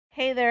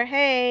Hey there,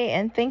 hey,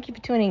 and thank you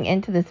for tuning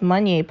into this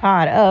Monday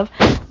pod of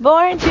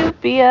Born to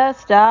Be a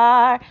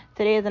Star.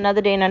 Today is another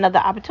day and another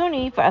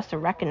opportunity for us to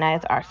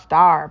recognize our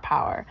star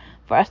power,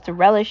 for us to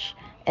relish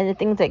in the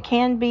things that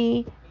can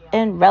be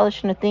and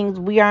relish in the things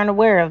we aren't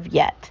aware of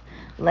yet.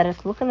 Let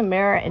us look in the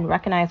mirror and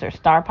recognize our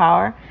star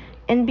power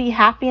and be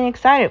happy and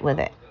excited with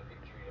it.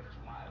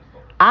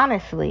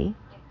 Honestly,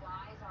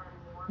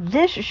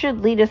 this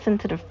should lead us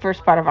into the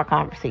first part of our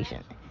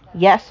conversation.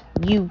 Yes,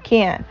 you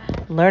can.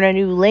 Learn a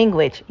new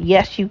language.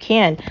 Yes, you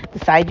can.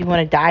 Decide you want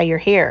to dye your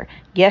hair.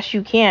 Yes,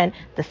 you can.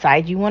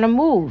 Decide you want to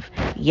move.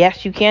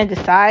 Yes, you can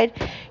decide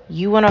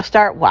you want to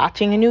start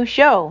watching a new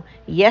show.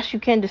 Yes, you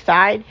can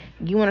decide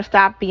you want to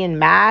stop being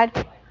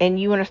mad and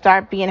you want to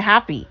start being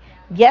happy.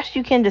 Yes,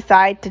 you can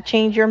decide to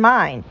change your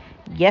mind.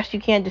 Yes, you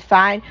can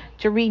decide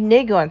to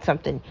renege on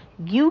something.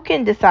 You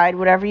can decide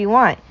whatever you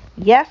want.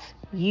 Yes,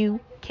 you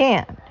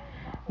can.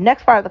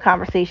 Next part of the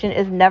conversation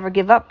is never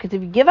give up. Because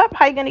if you give up,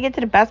 how are you going to get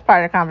to the best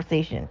part of the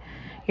conversation?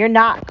 You're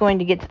not going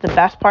to get to the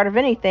best part of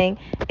anything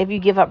if you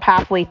give up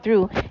halfway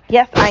through.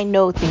 Yes, I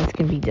know things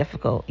can be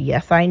difficult.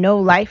 Yes, I know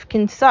life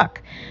can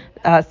suck.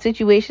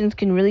 Situations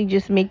can really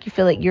just make you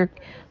feel like you're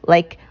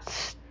like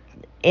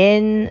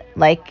in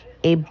like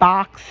a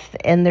box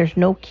and there's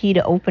no key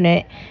to open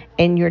it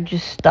and you're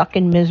just stuck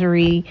in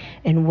misery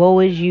and woe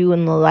is you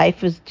and the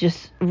life is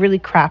just really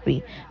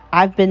crappy.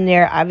 I've been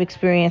there. I've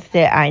experienced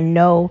it. I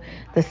know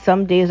that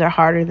some days are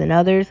harder than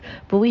others,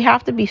 but we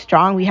have to be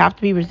strong. We have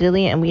to be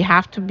resilient and we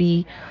have to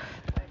be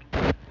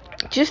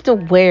just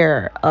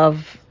aware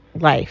of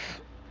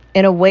life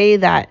in a way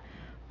that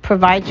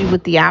provides you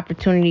with the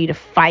opportunity to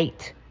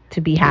fight to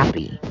be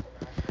happy.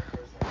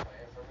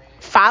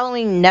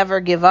 Following never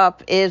give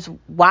up is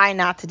why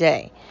not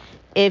today.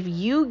 If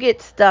you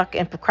get stuck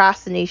in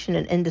procrastination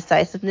and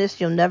indecisiveness,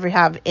 you'll never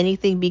have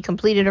anything be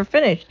completed or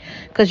finished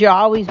because you'll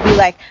always be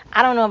like,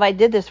 I don't know if I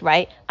did this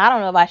right. I don't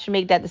know if I should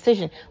make that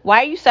decision.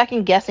 Why are you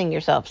second guessing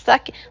yourself?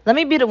 Let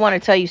me be the one to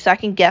tell you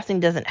second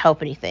guessing doesn't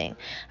help anything.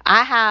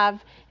 I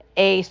have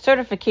a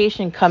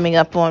certification coming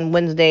up on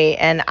Wednesday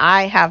and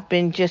I have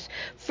been just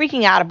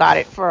freaking out about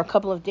it for a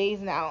couple of days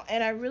now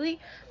and I really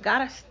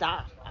gotta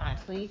stop,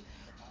 honestly.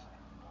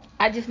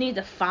 I just need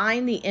to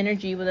find the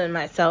energy within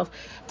myself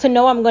to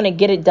know I'm going to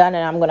get it done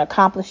and I'm going to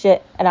accomplish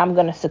it and I'm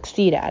going to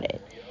succeed at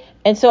it.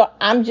 And so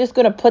I'm just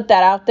going to put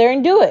that out there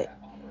and do it.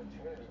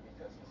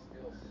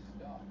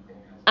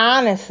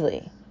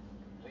 Honestly,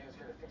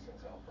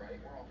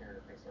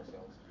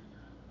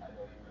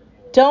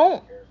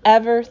 don't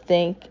ever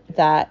think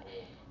that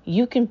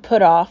you can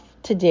put off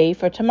today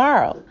for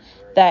tomorrow.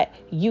 That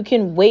you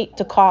can wait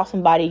to call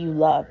somebody you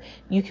love.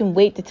 You can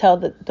wait to tell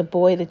the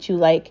boy that you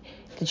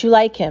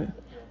like him.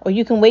 Or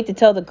you can wait to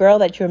tell the girl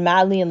that you're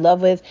madly in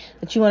love with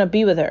that you want to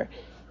be with her.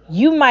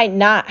 You might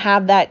not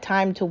have that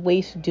time to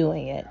waste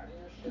doing it.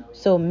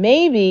 So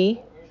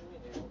maybe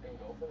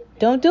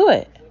don't do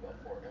it.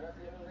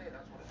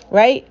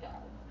 Right?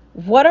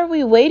 What are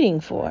we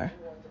waiting for?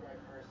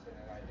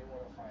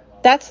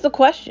 That's the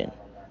question.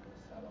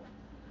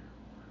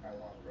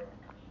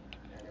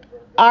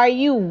 Are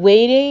you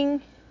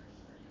waiting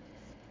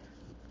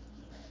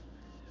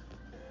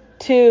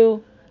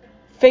to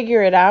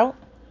figure it out?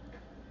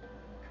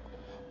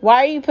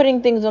 Why are you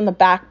putting things on the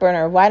back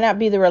burner? Why not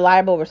be the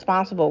reliable,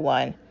 responsible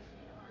one?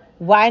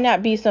 Why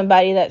not be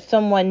somebody that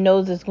someone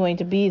knows is going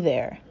to be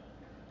there?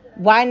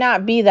 Why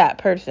not be that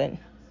person?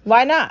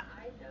 Why not?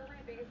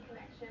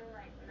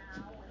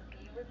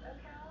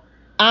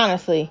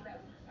 Honestly,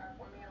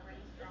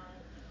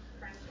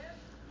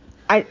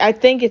 I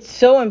think it's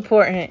so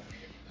important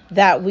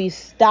that we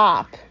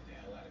stop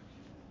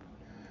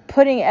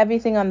putting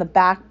everything on the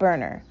back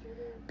burner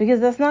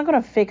because that's not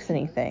going to fix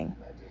anything.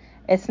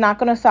 It's not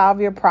going to solve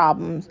your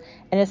problems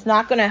and it's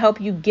not going to help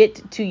you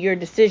get to your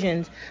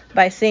decisions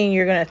by saying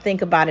you're going to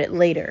think about it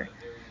later.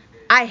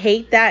 I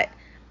hate that.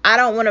 I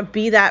don't want to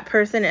be that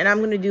person and I'm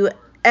going to do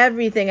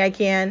everything I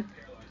can.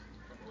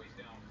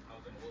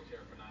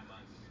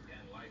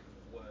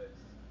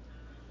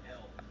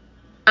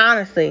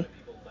 Honestly,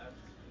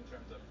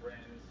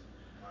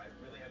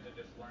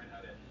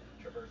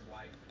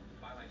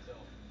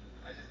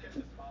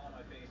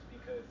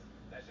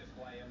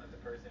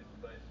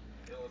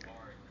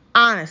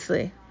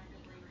 honestly,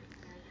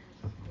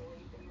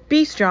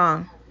 be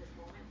strong.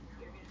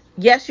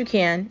 Yes, you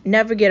can.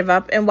 Never give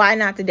up. And why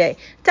not today?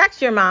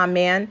 Text your mom,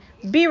 man.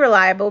 Be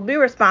reliable. Be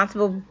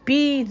responsible.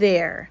 Be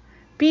there.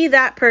 Be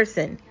that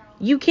person.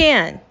 You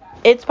can.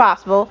 It's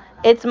possible.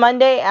 It's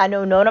Monday. I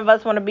know none of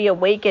us want to be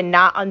awake and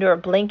not under a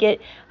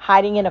blanket,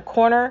 hiding in a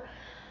corner.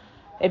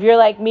 If you're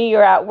like me,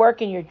 you're at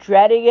work and you're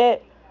dreading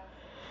it.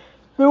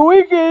 The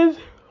weekends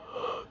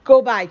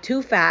go by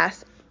too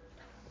fast.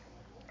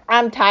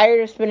 I'm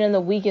tired of spending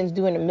the weekends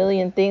doing a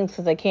million things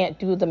because I can't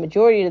do the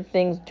majority of the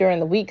things during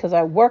the week because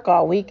I work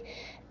all week.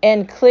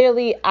 And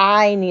clearly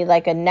I need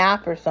like a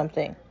nap or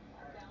something.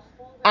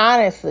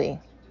 Honestly,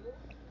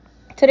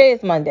 today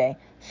is Monday.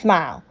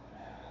 Smile.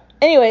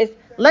 Anyways,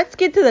 let's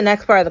get to the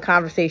next part of the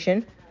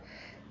conversation.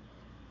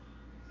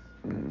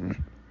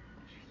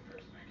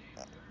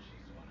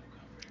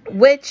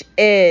 which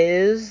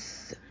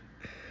is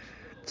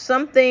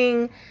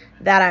something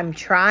that I'm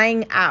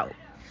trying out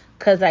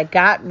because I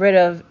got rid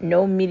of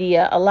no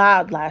media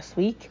allowed last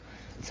week.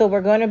 So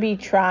we're going to be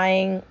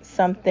trying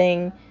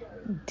something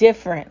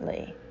different.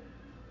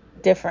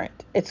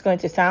 It's going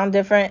to sound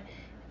different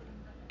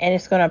and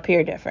it's going to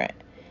appear different.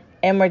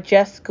 And we're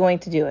just going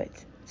to do it.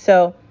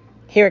 So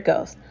here it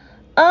goes.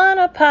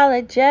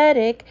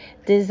 Unapologetic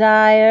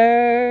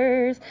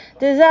desires,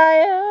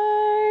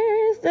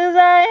 desires,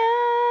 desires,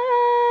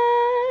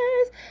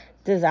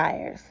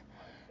 desires.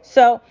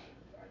 So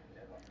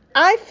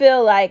I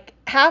feel like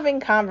having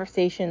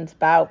conversations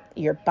about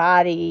your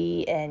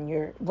body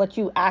and what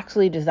you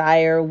actually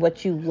desire,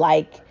 what you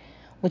like,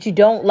 what you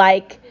don't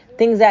like,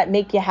 things that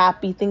make you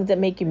happy, things that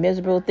make you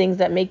miserable, things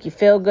that make you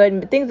feel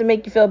good, things that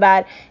make you feel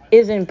bad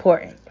is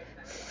important.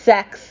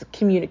 Sex,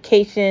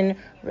 communication,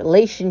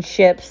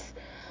 relationships,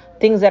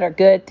 things that are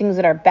good, things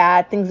that are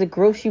bad, things that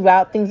gross you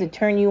out, things that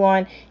turn you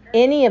on.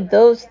 Any of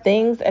those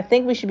things, I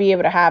think we should be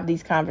able to have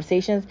these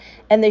conversations,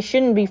 and they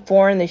shouldn't be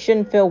foreign, they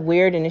shouldn't feel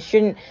weird, and it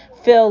shouldn't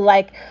feel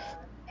like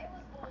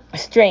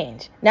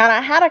strange. Now,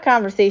 I had a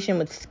conversation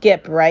with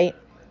Skip, right?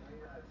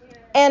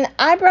 And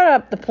I brought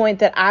up the point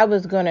that I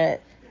was going to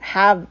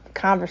have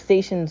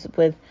conversations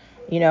with,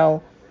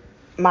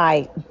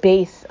 my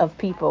base of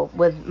people,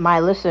 with my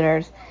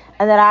listeners,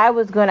 and that I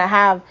was going to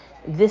have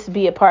this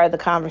be a part of the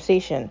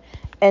conversation.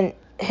 And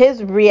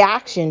his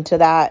reaction to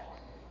that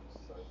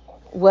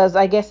was,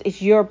 I guess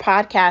it's your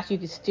podcast, you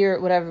can steer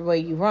it whatever way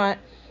you want,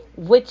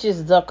 which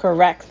is the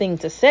correct thing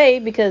to say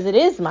because it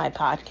is my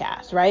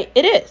podcast, right?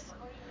 It is.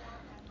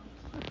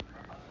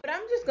 But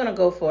I'm just going to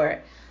go for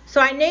it. So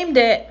I named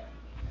it,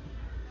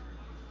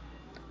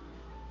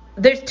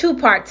 there's two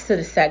parts to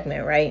the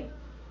segment, right?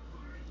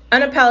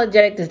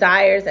 Unapologetic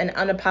desires and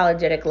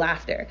unapologetic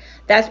laughter.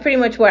 That's pretty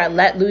much where I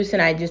let loose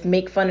and I just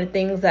make fun of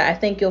things that I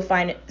think you'll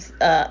find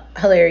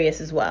hilarious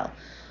as well.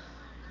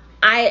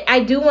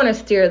 I do want to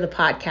steer the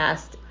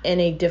podcast in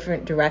a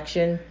different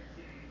direction.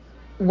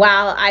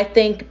 While I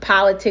think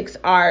politics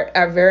are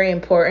very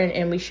important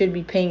and we should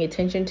be paying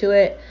attention to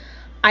it,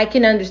 I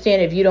can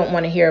understand if you don't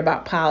want to hear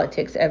about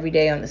politics every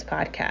day on this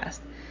podcast.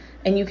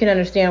 And you can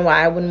understand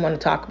why I wouldn't want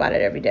to talk about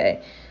it every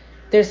day.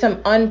 There's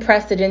some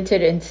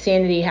unprecedented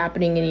insanity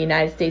happening in the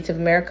United States of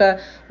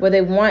America where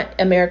they want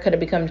America to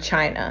become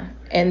China.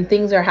 And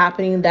things are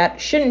happening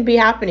that shouldn't be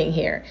happening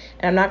here.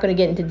 And I'm not going to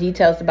get into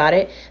details about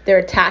it. They're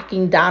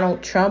attacking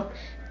Donald Trump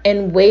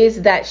in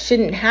ways that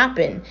shouldn't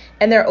happen.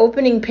 And they're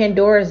opening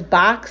Pandora's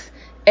box,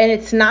 and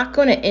it's not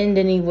going to end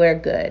anywhere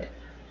good.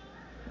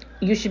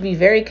 You should be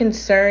very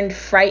concerned,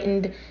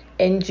 frightened,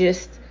 and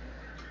just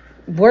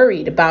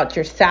worried about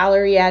your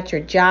salary at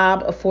your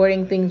job,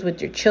 affording things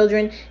with your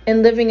children,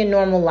 and living a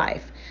normal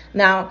life.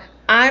 Now,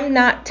 I'm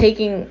not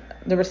taking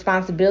the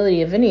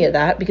responsibility of any of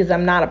that because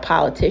I'm not a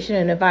politician.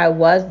 And if I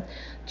was,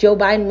 Joe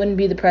Biden wouldn't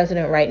be the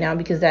president right now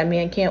because that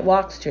man can't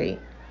walk straight.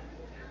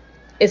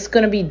 It's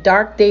going to be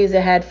dark days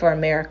ahead for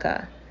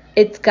America.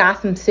 It's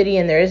Gotham City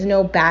and there is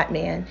no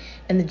Batman.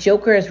 And the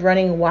Joker is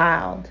running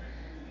wild.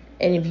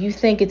 And if you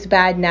think it's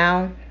bad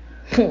now,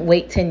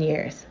 wait 10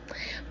 years.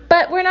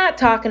 But we're not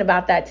talking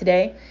about that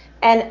today.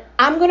 And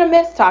I'm going to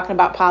miss talking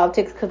about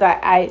politics because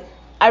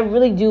I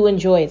really do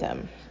enjoy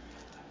them.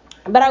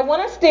 But I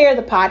want to steer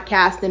the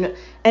podcast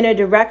in a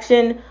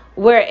direction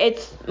where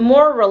it's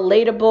more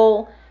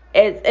relatable.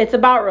 It's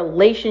about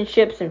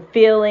relationships and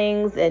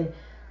feelings and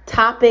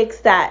topics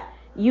that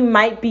you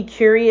might be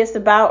curious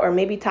about, or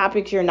maybe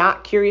topics you're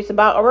not curious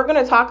about. Or we're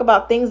going to talk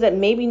about things that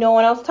maybe no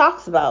one else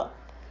talks about.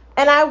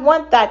 And I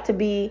want that to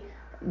be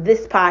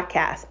this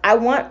podcast. I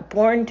want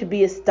Born to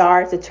Be a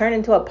Star to turn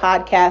into a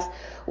podcast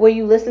where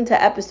you listen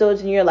to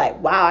episodes and you're like,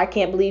 wow, I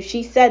can't believe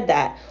she said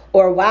that.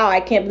 Or wow, I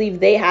can't believe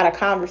they had a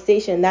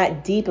conversation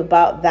that deep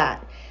about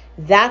that.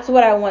 That's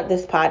what I want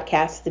this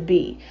podcast to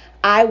be.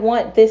 I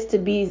want this to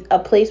be a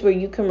place where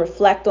you can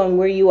reflect on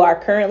where you are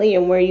currently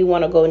and where you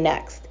want to go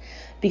next.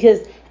 Because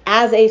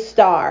as a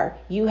star,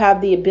 you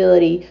have the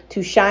ability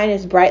to shine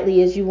as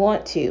brightly as you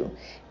want to,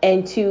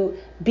 and to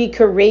be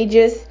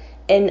courageous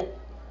and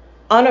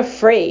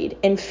unafraid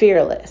and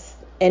fearless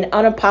and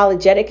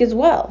unapologetic as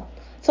well.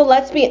 So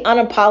let's be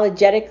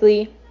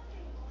unapologetically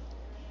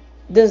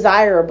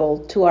desirable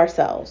to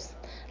ourselves.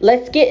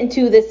 Let's get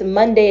into this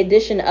Monday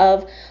edition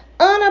of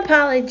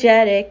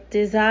Unapologetic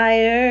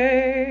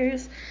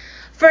Desires.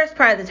 First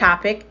part of the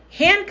topic,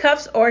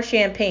 handcuffs or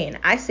champagne?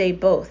 I say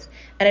both.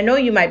 And I know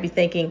you might be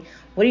thinking,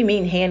 what do you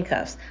mean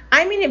handcuffs?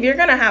 I mean, if you're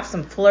going to have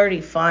some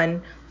flirty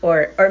fun,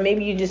 or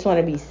maybe you just want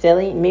to be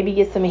silly, maybe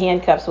get some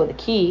handcuffs with a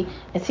key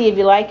and see if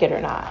you like it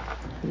or not.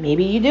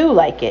 Maybe you do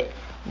like it.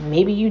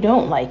 Maybe you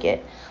don't like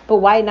it. But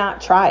why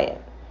not try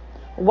it?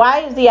 Why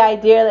is the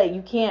idea that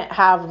you can't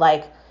have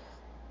like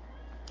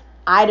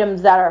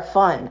items that are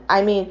fun?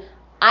 I mean,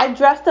 I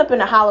dressed up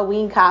in a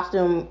Halloween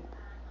costume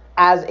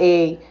as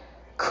a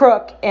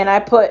crook and I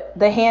put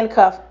the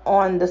handcuff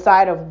on the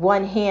side of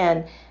one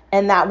hand,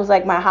 and that was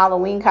like my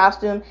Halloween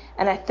costume,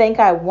 and I think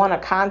I won a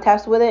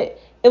contest with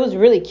it. It was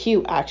really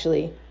cute,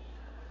 actually.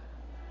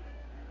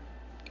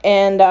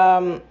 And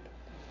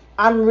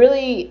I'm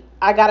really,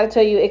 I gotta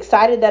tell you,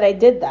 excited that I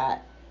did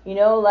that.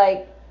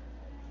 Like,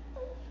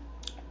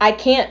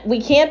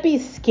 we can't be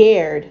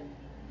scared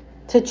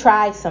to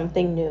try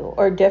something new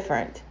or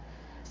different.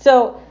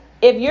 So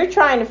if you're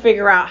trying to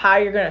figure out how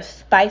you're going to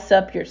spice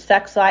up your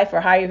sex life or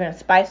how you're going to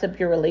spice up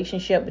your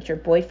relationship with your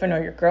boyfriend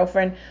or your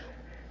girlfriend,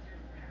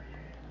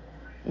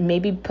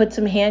 maybe put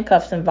some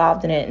handcuffs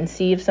involved in it and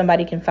see if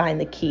somebody can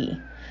find the key.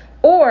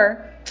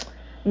 Or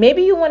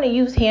maybe you want to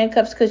use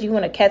handcuffs because you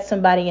want to catch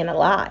somebody in a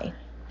lie.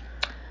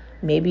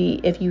 Maybe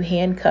if you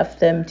handcuff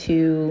them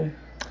to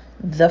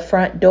the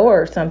front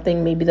door or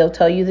something, maybe they'll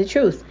tell you the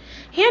truth.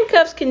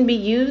 Handcuffs can be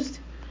used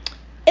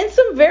in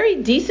some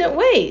very decent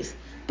ways.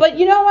 But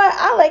you know what?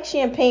 I like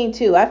champagne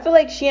too. I feel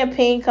like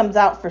champagne comes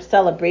out for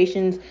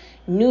celebrations,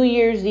 New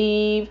Year's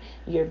Eve,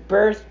 your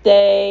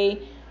birthday,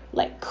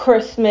 like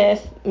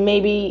Christmas,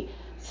 maybe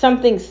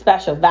something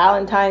special,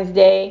 Valentine's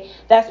Day.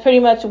 That's pretty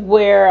much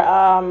where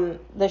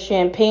the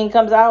champagne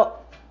comes out.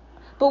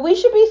 But we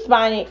should be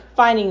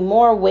finding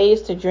more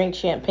ways to drink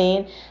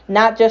champagne,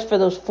 not just for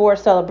those 4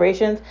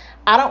 celebrations.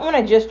 I don't want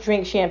to just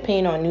drink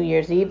champagne on New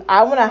Year's Eve.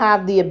 I want to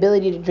have the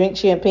ability to drink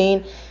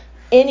champagne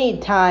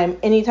anytime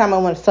I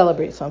want to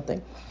celebrate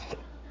something.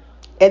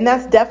 And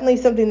that's definitely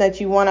something that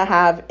you want to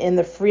have in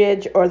the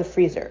fridge or the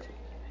freezer.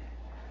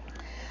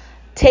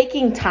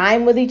 Taking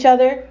time with each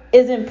other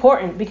is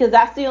important because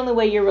that's the only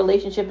way your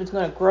relationship is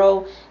going to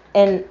grow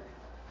and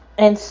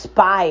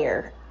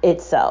inspire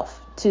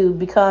itself to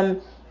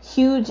become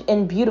huge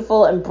and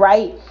beautiful and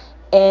bright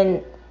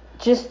and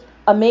just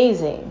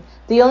amazing.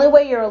 The only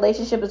way your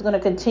relationship is going to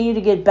continue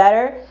to get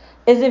better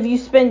is if you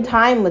spend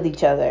time with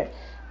each other.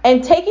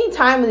 And taking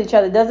time with each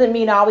other doesn't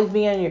mean always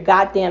being on your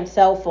goddamn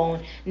cell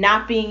phone,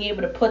 not being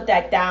able to put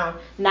that down,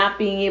 not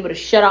being able to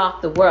shut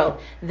off the world.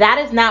 That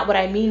is not what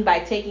I mean by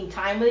taking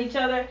time with each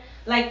other.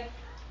 Like,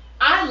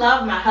 I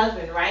love my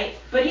husband, right?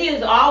 But he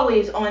is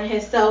always on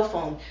his cell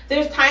phone.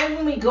 There's times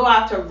when we go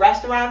out to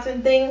restaurants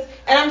and things,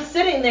 and I'm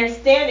sitting there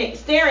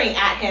staring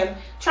at him,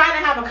 trying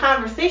to have a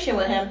conversation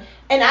with him,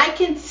 and I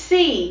can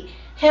see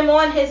him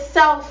on his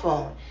cell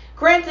phone.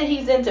 Granted,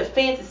 he's into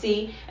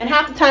fantasy, and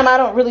half the time I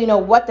don't really know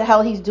what the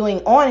hell he's doing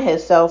on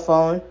his cell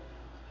phone.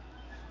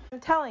 I'm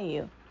telling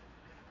you,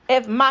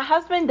 if my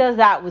husband does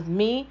that with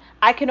me,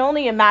 I can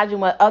only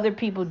imagine what other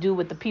people do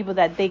with the people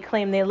that they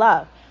claim they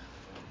love.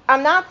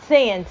 I'm not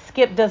saying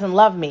Skip doesn't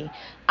love me.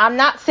 I'm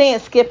not saying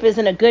Skip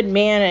isn't a good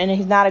man and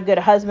he's not a good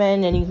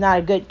husband and he's not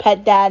a good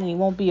pet dad and he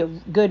won't be a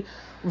good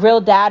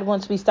real dad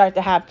once we start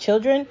to have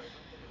children.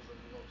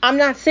 I'm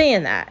not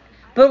saying that.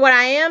 But what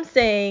I am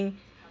saying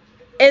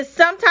is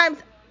sometimes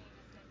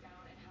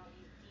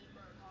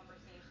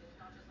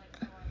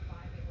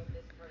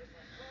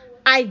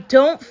I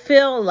don't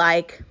feel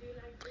like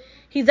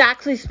he's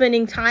actually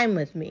spending time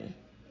with me.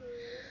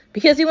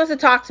 Because he wants to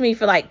talk to me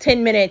for like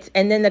 10 minutes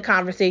and then the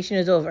conversation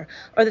is over.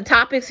 Or the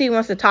topics he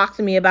wants to talk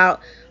to me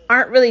about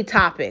aren't really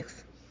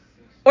topics.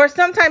 Or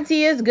sometimes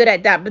he is good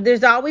at that, but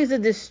there's always a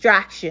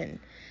distraction.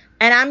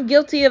 And I'm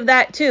guilty of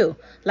that too.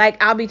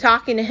 Like, I'll be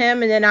talking to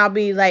him and then I'll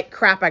be like,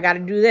 crap, I got to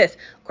do this.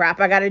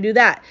 Crap, I got to do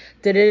that.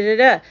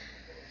 Da-da-da-da.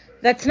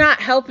 That's not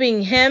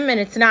helping him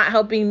and it's not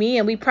helping me.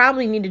 And we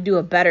probably need to do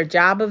a better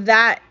job of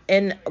that.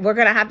 And we're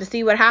going to have to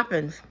see what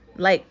happens.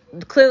 Like,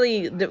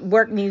 clearly the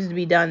work needs to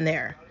be done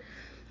there.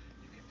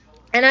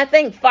 And I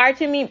think far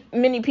too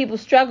many people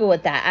struggle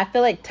with that. I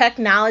feel like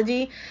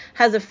technology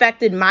has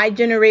affected my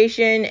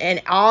generation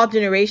and all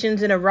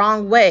generations in a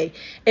wrong way.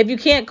 If you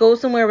can't go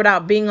somewhere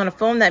without being on a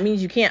phone, that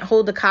means you can't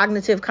hold a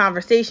cognitive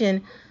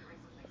conversation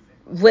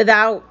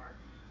without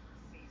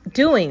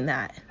doing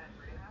that.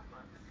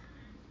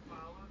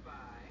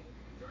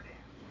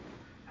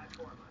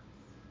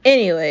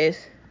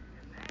 Anyways,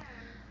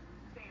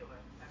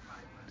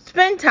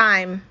 spend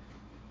time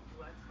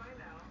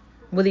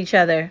with each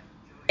other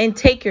and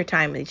take your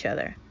time with each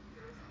other.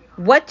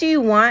 What do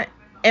you want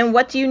and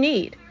what do you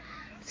need?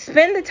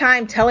 Spend the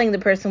time telling the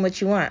person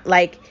what you want.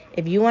 Like,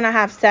 if you want to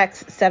have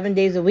sex 7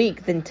 days a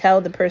week, then tell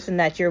the person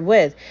that you're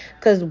with.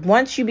 Because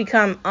once you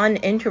become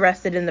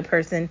uninterested in the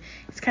person,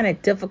 it's kind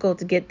of difficult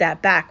to get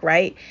that back,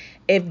 right?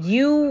 If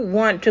you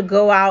want to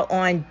go out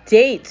on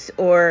dates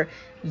or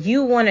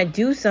you want to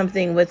do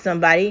something with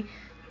somebody,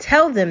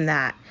 tell them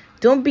that.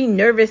 Don't be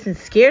nervous and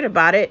scared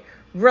about it.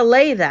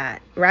 Relay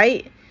that,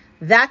 right?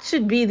 That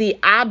should be the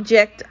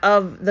object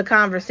of the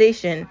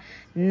conversation,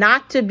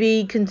 not to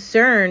be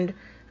concerned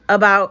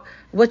about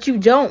what you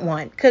don't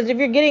want. Because if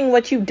you're getting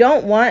what you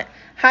don't want,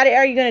 how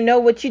are you going to know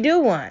what you do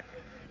want?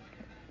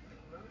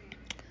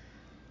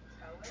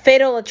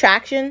 Fatal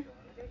attraction.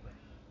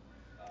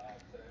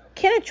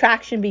 Can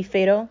attraction be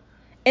fatal?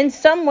 In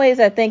some ways,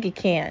 I think it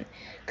can.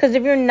 Because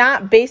if you're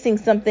not basing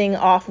something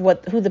off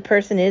who the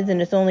person is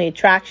and it's only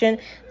attraction,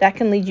 that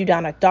can lead you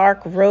down a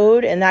dark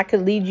road and that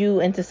could lead you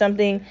into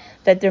something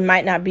that there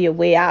might not be a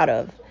way out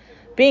of.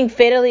 Being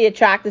fatally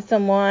attracted to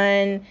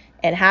someone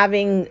and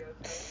having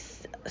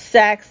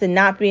sex and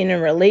not being in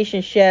a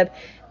relationship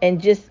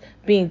and just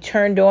being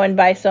turned on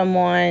by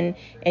someone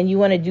and you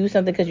want to do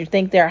something because you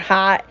think they're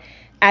hot,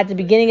 At the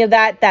beginning of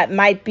that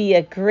might be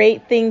a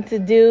great thing to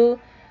do.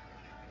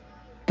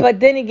 But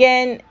then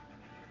again,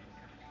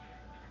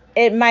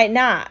 it might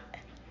not.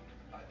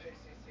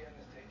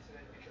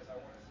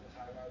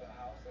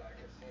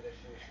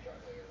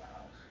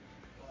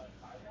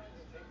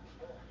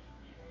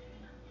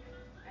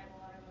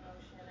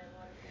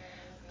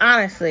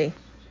 Honestly,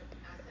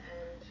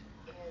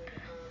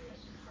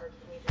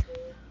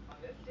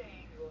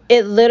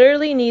 it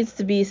literally needs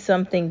to be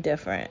something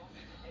different.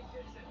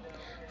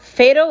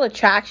 Fatal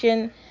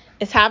attraction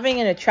is having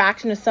an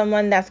attraction to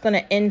someone that's going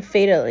to end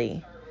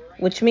fatally,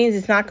 which means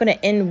it's not going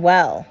to end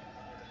well.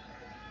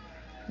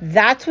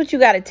 That's what you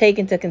got to take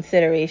into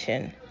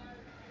consideration.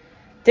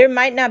 There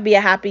might not be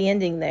a happy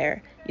ending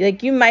there.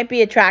 Like, you might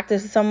be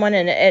attracted to someone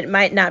and it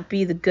might not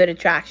be the good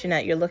attraction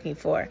that you're looking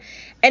for.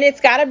 And it's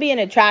got to be an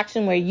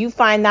attraction where you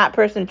find that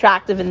person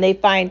attractive and they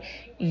find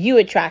you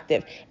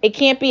attractive. It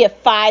can't be a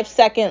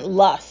 5-second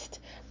lust,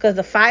 because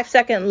the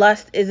 5-second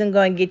lust isn't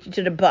going to get you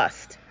to the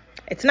bust.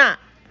 It's not.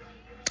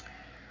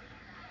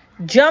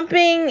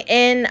 Jumping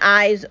in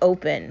eyes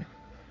open.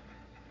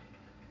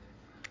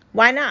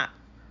 Why not?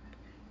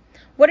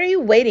 What are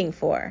you waiting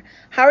for?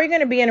 How are you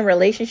going to be in a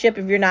relationship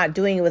if you're not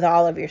doing it with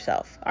all of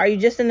yourself? Are you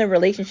just in the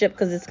relationship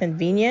because it's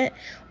convenient?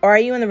 Or are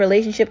you in the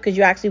relationship because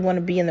you actually want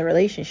to be in the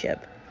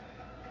relationship?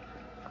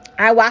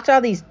 I watch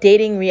all these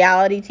dating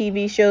reality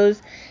TV shows,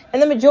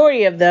 and the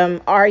majority of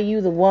them, Are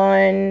You the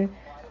One?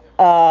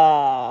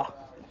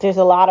 There's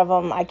a lot of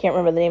them. I can't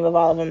remember the name of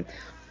all of them.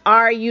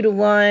 Are You the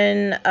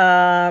One?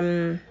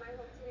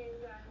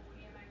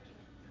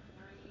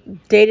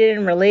 Dated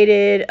and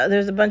Related.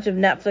 There's a bunch of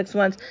Netflix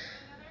ones.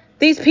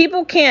 These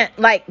people can't,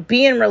 like,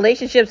 be in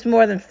relationships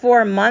more than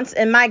 4 months.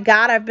 And my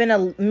God, I've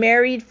been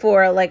married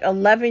for like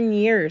 11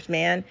 years,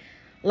 man.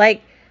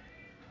 Like,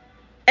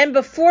 and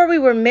before we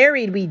were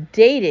married, we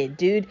dated,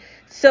 dude.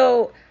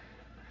 So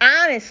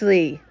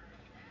honestly,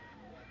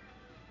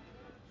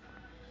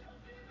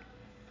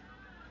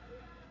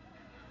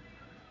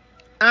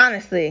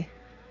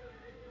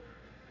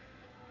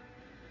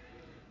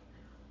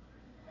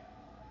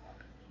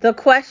 the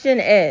question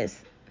is,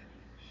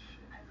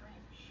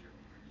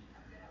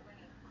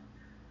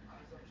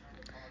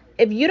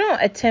 if you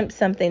don't attempt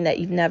something that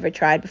you've never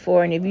tried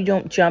before, and if you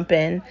don't jump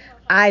in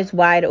eyes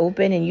wide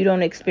open and you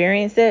don't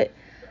experience it,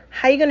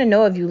 how are you going to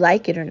know if you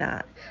like it or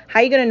not? How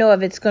are you going to know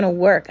if it's going to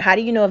work? How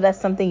do you know if that's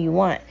something you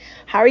want?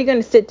 How are you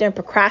going to sit there and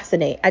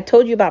procrastinate? I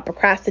told you about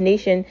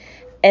procrastination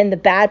and the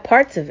bad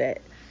parts of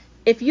it.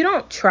 If you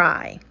don't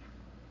try,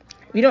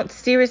 if you don't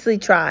seriously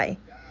try,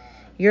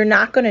 you're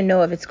not going to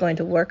know if it's going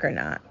to work or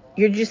not.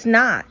 You're just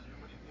not.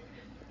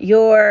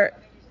 You're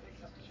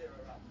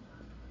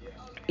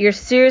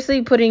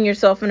seriously putting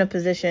yourself in a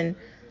position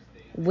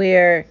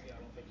where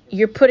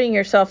you're putting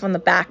yourself on the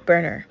back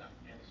burner.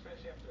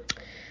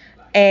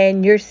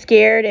 And you're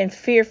scared and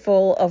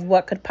fearful of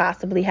what could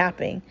possibly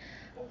happen.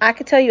 I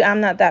could tell you I'm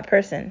not that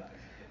person.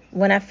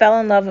 When I fell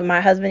in love with my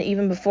husband,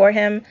 even before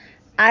him,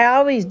 I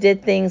always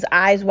did things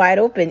eyes wide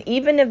open,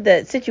 even if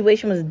the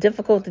situation was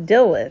difficult to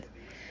deal with.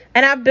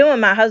 And I've been with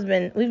my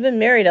husband, we've been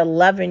married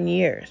 11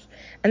 years.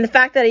 And the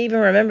fact that I even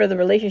remember the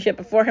relationship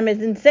before him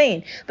is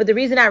insane. But the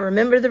reason I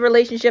remember the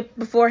relationship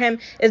before him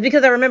is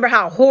because I remember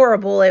how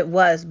horrible it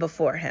was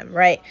before him,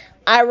 right?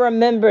 I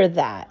remember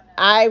that.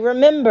 I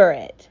remember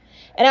it.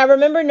 And I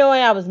remember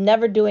knowing I was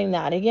never doing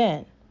that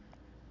again.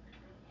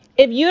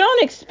 If you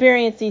don't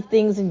experience these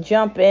things and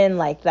jump in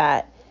like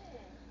that,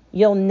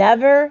 you'll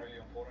never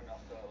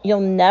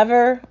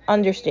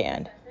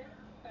understand.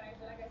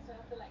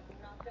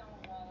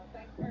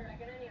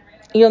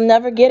 You'll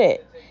never get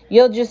it.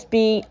 You'll just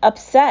be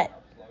upset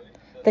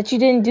that you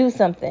didn't do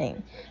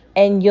something.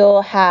 And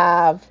you'll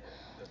have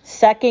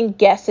second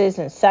guesses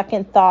and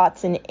second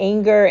thoughts and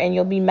anger, and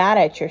you'll be mad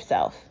at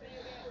yourself.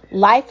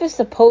 Life is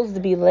supposed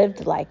to be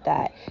lived like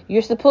that.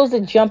 You're supposed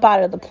to jump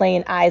out of the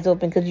plane eyes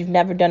open because you've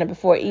never done it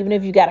before. Even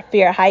if you got a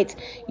fear of heights,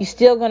 you're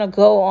still going to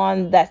go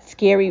on that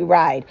scary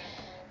ride.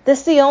 This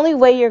is the only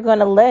way you're going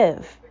to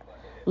live.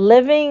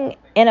 Living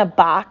in a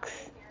box,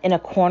 in a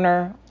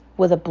corner,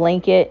 with a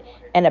blanket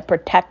and a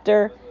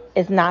protector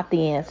is not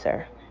the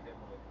answer.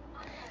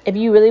 If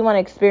you really want to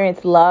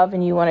experience love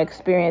and you want to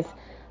experience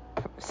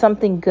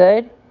something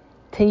good,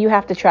 then you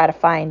have to try to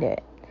find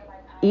it.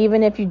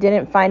 Even if you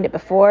didn't find it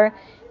before,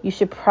 you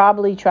should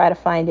probably try to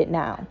find it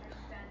now.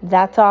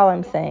 That's all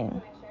I'm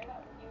saying.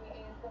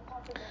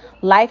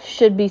 Life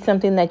should be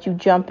something that you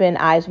jump in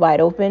eyes wide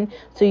open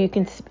so you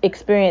can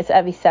experience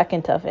every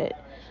second of it.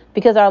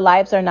 Because our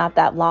lives are not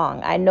that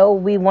long. I know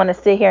we want to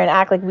sit here and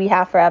act like we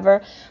have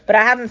forever, but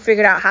I haven't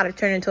figured out how to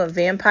turn into a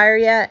vampire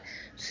yet.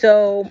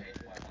 So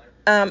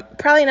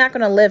probably not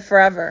going to live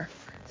forever.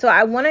 So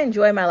I want to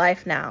enjoy my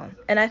life now.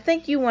 And I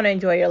think you want to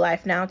enjoy your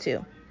life now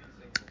too.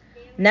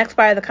 Next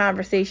part of the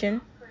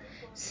conversation.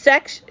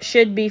 Sex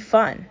should be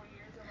fun.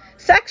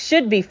 Sex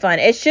should be fun.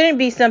 It shouldn't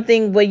be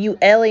something where you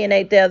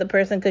alienate the other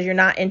person because you're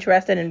not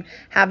interested in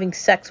having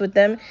sex with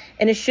them.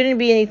 And it shouldn't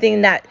be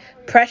anything that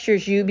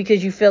pressures you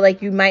because you feel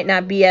like you might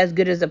not be as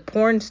good as a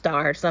porn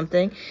star or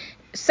something.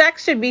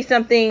 Sex should be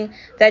something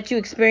that you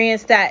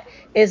experience that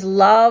is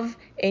love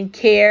and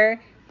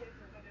care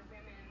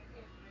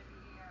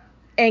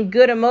and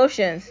good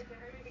emotions.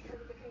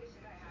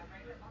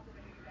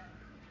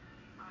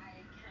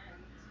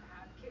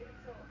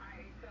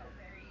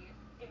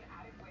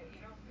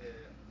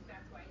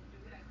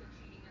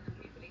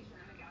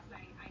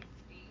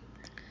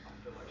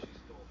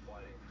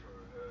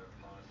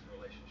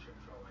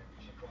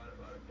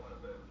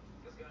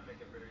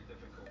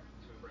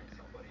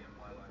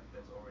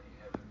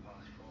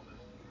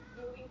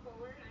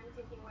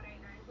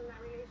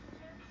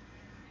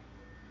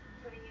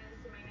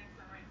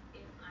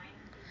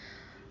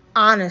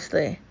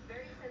 Honestly,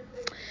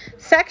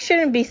 sex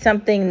shouldn't be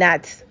something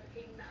that's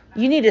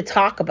you need to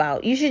talk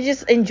about. You should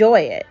just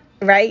enjoy it,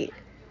 right?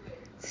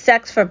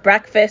 Sex for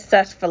breakfast,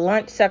 sex for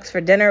lunch, sex for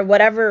dinner,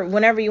 whatever,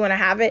 whenever you want to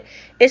have it.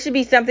 It should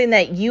be something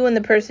that you and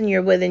the person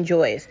you're with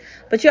enjoys.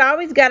 But you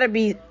always got to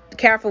be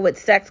careful with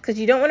sex because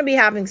you don't want to be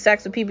having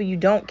sex with people you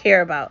don't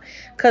care about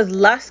because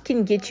lust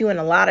can get you in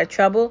a lot of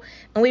trouble.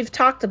 And we've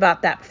talked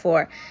about that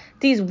before.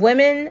 These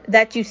women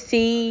that you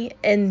see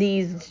in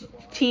these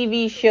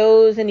TV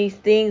shows and these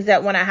things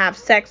that want to have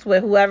sex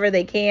with whoever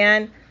they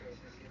can.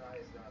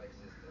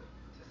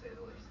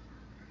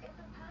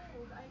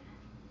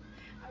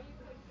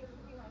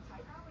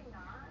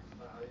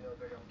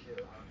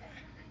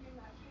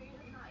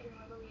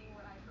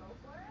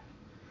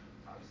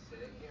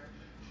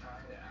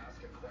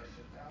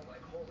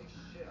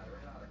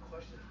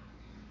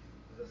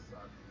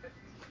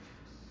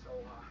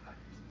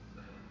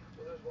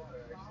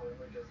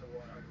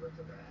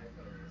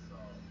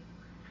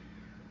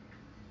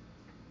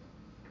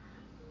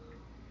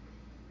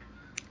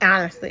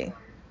 Honestly,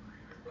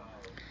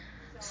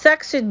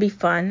 sex should be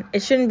fun.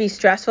 It shouldn't be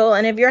stressful.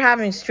 And if you're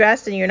having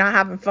stress and you're not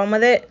having fun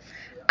with it,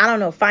 I don't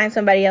know, find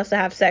somebody else to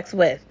have sex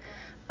with.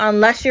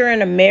 Unless you're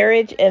in a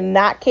marriage, in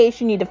that case,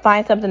 you need to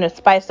find something to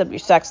spice up your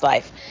sex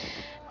life.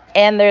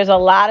 And there's a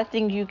lot of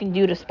things you can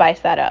do to spice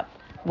that up,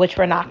 which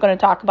we're not going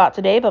to talk about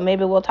today, but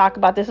maybe we'll talk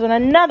about this in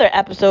another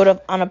episode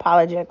of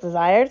Unapologetic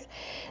Desires.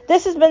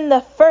 This has been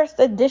the first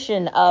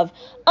edition of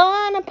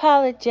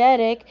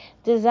Unapologetic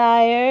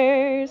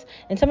Desires.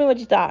 And tell me what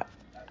you thought.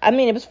 I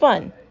mean, it was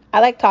fun. I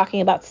like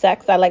talking about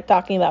sex. I like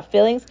talking about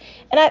feelings.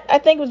 And I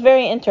think it was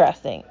very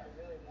interesting.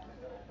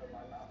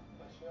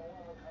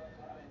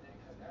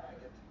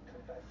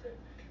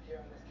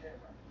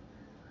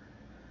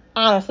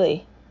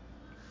 Honestly,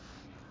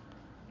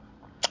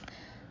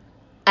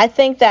 I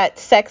think that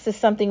sex is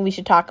something we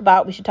should talk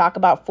about. We should talk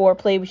about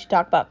foreplay. We should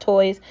talk about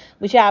toys.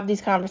 We should have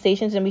these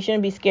conversations, and we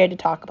shouldn't be scared to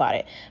talk about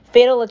it.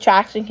 Fatal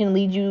attraction can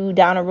lead you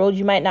down a road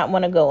you might not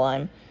want to go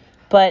on,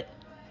 but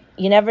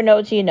you never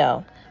know till you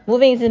know.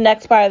 Moving to the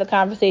next part of the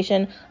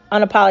conversation,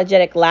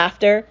 unapologetic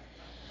laughter.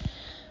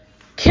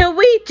 Can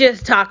we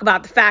just talk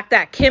about the fact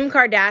that Kim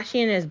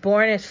Kardashian is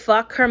boring as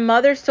fuck? Her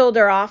mother sold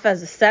her off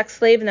as a sex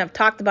slave, and I've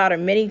talked about her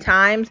many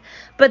times.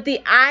 But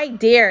the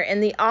idea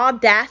and the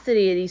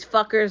audacity of these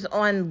fuckers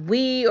on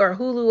We or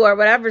Hulu or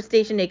whatever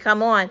station they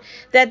come on,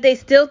 that they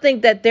still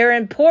think that they're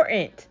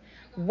important.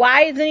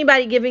 Why is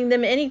anybody giving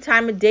them any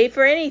time of day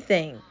for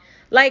anything?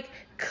 Like,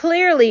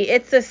 clearly,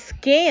 it's a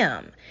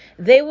scam.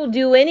 They will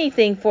do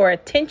anything for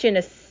attention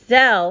to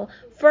sell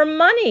for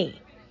money.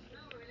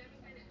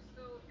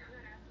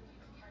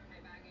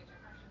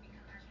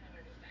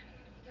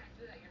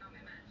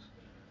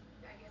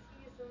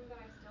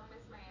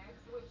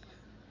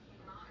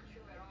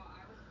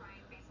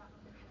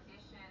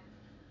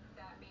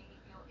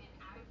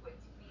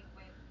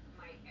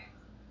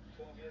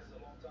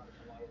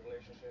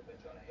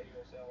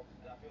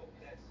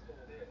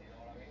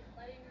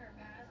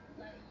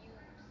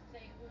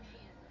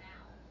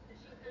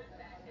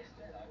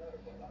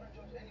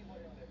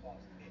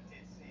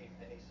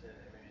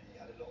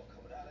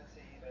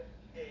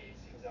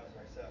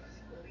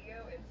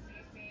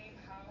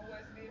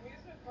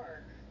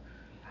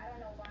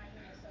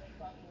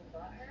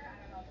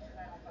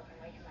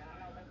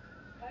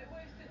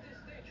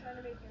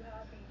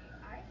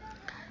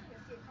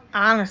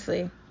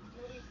 Honestly,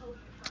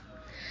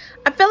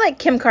 I feel like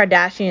Kim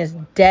Kardashian is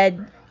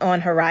dead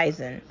on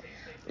horizon.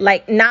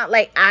 Like, not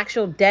like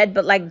actual dead,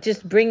 but like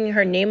just bringing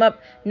her name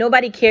up.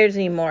 Nobody cares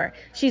anymore.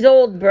 She's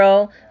old,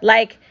 bro.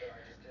 Like,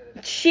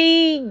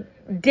 she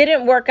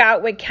didn't work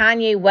out with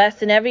Kanye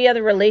West, and every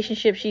other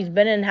relationship she's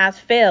been in has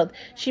failed.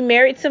 She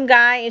married some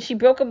guy and she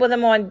broke up with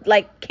him on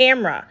like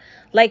camera.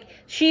 Like,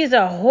 she's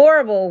a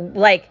horrible,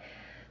 like,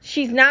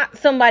 she's not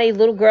somebody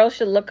little girls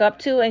should look up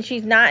to, and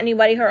she's not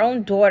anybody her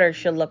own daughter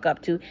should look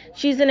up to.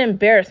 She's an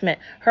embarrassment.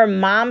 Her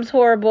mom's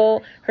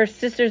horrible. Her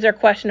sisters are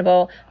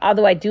questionable.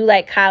 Although I do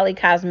like Kylie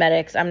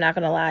Cosmetics, I'm not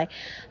gonna lie.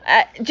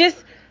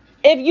 Just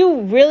if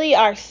you really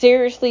are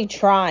seriously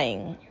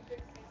trying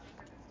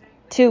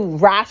to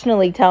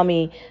rationally tell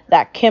me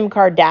that Kim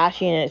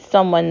Kardashian is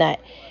someone that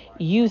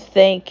you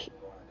think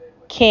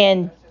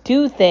can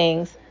do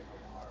things,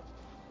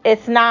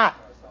 it's not.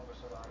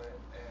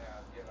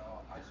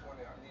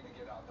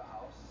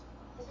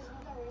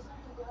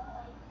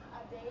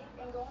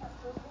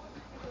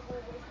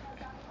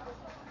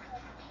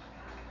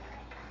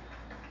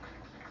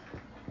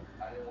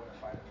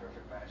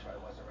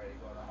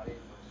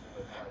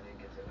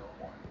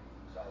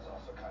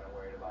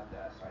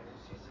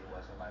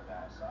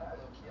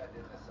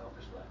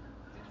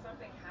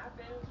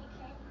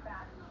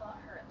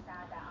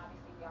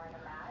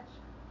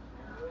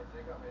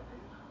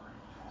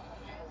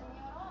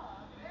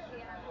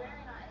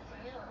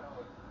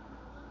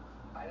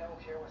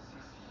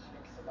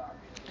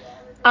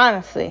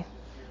 Honestly,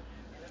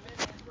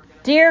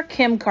 dear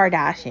Kim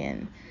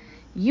Kardashian,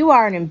 you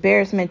are an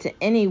embarrassment to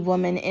any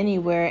woman,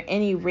 anywhere,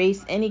 any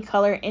race, any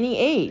color, any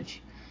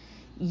age.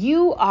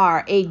 You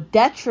are a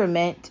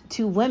detriment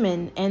to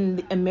women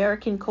and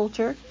American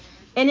culture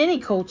and any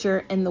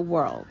culture in the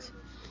world.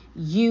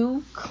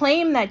 You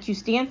claim that you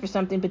stand for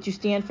something, but you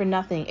stand for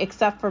nothing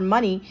except for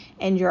money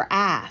and your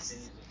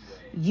ass.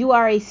 You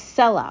are a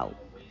sellout,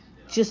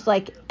 just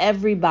like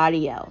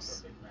everybody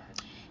else.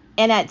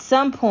 And at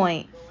some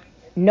point,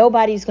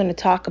 nobody's going to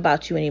talk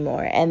about you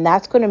anymore. And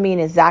that's going to mean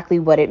exactly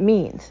what it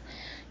means.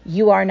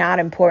 You are not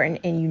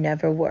important and you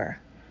never were.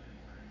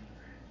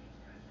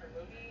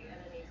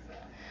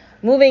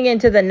 Moving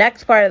into the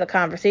next part of the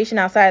conversation,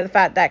 outside of the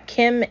fact that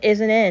Kim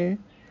isn't in,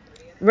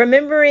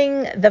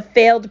 remembering the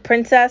failed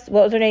princess,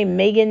 what was her name?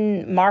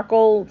 Meghan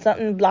Markle,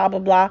 something, blah, blah,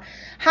 blah.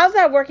 How's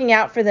that working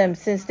out for them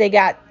since they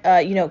got,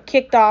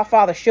 kicked off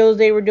all the shows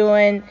they were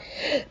doing?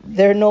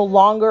 They're no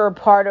longer a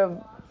part of,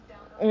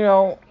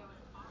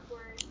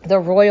 the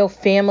royal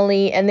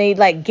family, and they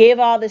gave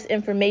all this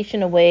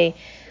information away.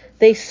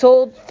 They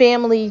sold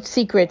family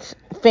secrets,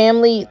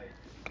 family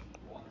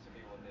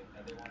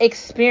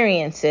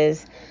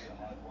experiences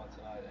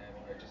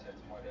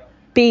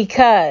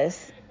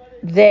because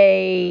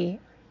they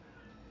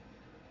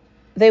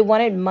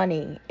wanted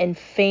money and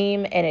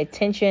fame and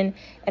attention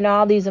and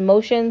all these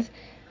emotions,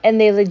 and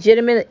they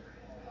legitimately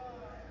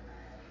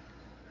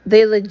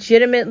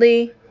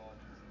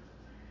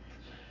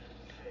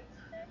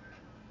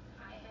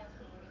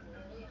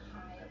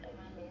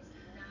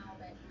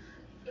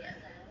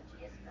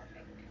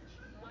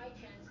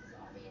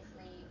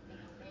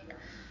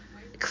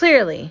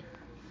clearly,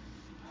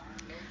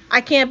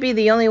 I can't be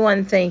the only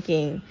one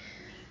thinking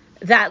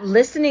that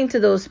listening to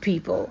those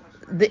people,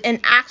 an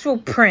actual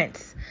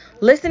prince,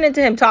 listening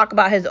to him talk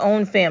about his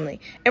own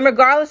family, and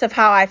regardless of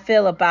how I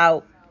feel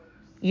about,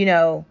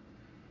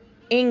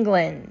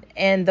 England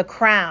and the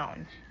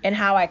crown and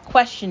how I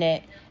question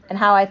it and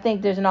how I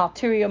think there's an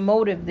ulterior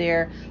motive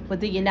there with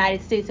the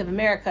United States of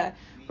America,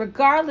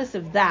 regardless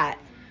of that,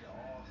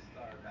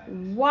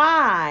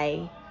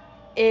 why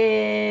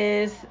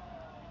is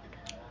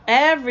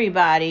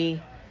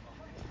everybody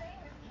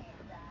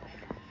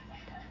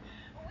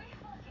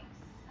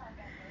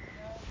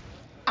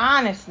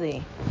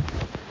honestly,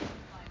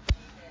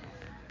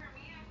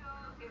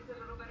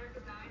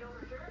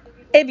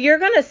 if you're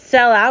going to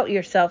sell out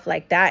yourself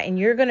like that and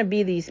you're going to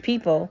be these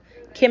people,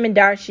 Kim and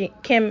Darcy,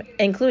 Kim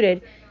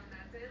included,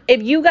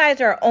 if you guys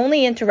are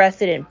only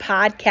interested in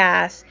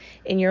podcasts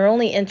and you're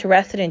only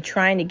interested in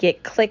trying to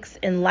get clicks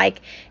and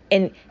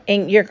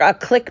and you're a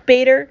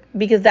clickbaiter,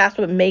 because that's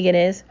what Meghan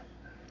is,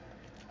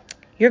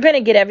 you're going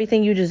to get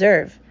everything you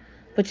deserve,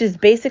 which is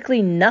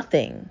basically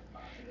nothing.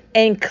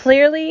 And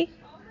clearly,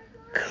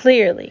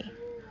 clearly,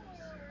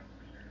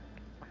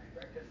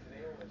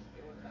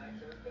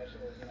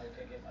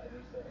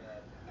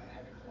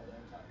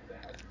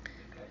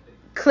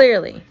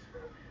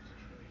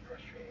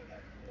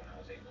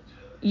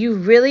 you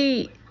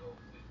really,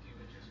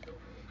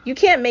 you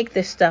can't make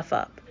this stuff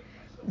up.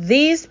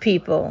 These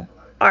people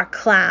are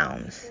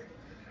clowns.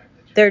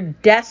 They're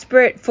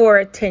desperate for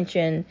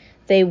attention.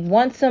 They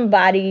want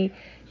somebody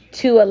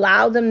to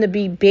allow them to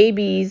be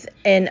babies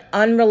and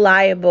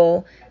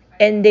unreliable,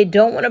 and they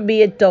don't want to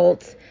be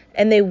adults,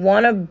 and they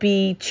want to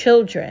be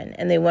children,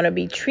 and they want to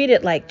be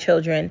treated like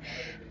children,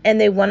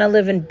 and they want to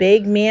live in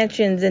big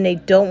mansions, and they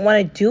don't want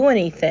to do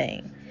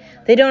anything.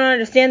 They don't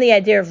understand the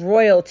idea of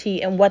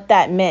royalty and what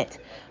that meant.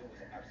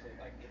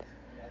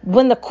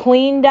 When the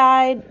Queen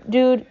died,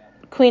 dude,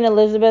 Queen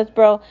Elizabeth,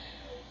 bro,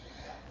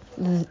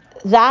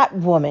 that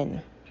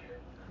woman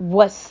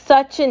was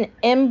such an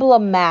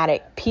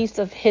emblematic piece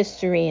of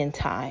history and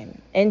time,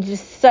 and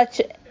just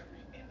such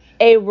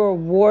a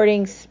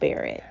rewarding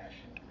spirit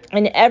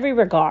in every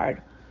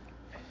regard.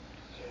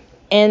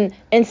 And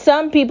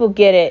some people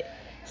get it,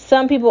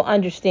 some people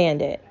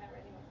understand it,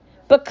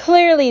 but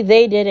clearly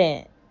they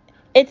didn't.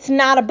 It's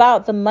not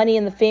about the money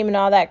and the fame and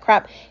all that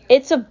crap.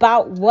 It's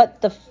about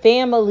what the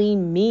family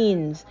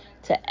means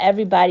to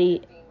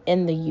everybody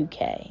in the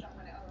UK.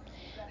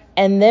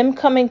 And them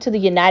coming to the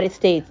United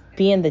States,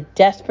 being the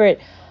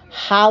desperate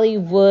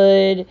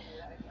Hollywood,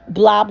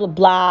 blah, blah,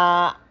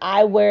 blah,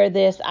 I wear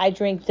this, I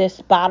drink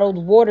this bottled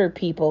water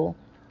people,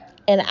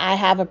 and I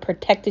have a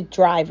protected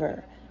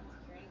driver.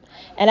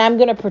 And I'm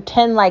going to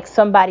pretend like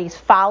somebody's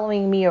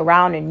following me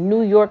around in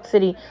New York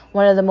City,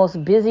 one of the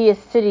most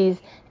busiest cities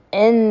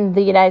in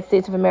the United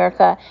States of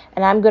America,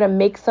 and I'm going to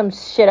make some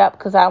shit up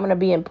because I want to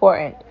be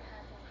important.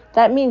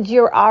 That means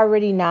you're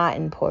already not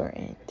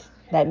important.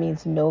 That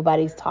means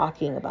nobody's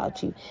talking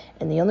about you.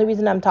 And the only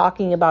reason I'm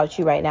talking about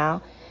you right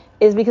now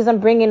is because I'm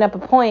bringing up a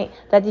point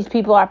that these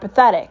people are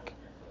pathetic.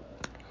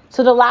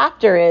 So the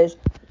laughter is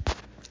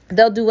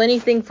they'll do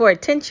anything for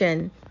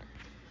attention,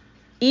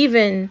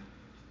 even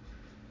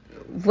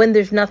when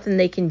there's nothing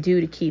they can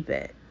do to keep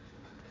it.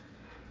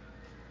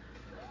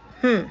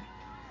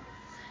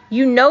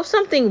 You know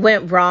something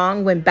went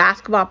wrong when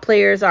basketball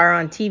players are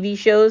on TV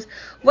shows.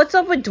 What's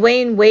up with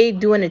Dwayne Wade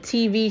doing a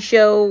TV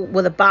show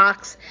with a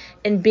box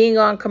and being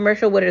on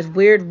commercial with his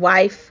weird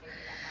wife?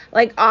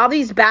 Like, all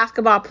these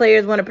basketball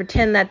players want to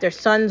pretend that their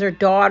sons are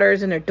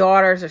daughters and their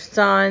daughters are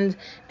sons,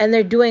 and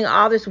they're doing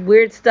all this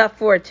weird stuff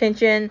for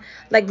attention.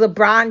 Like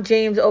LeBron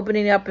James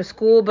opening up a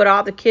school, but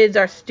all the kids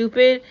are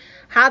stupid.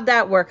 How'd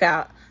that work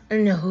out?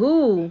 And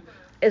who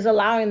is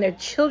allowing their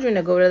children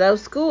to go to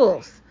those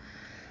schools?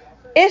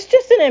 It's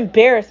just an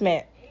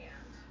embarrassment.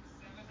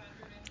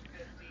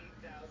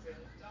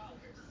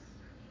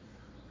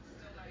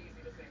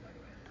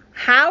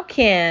 How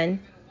can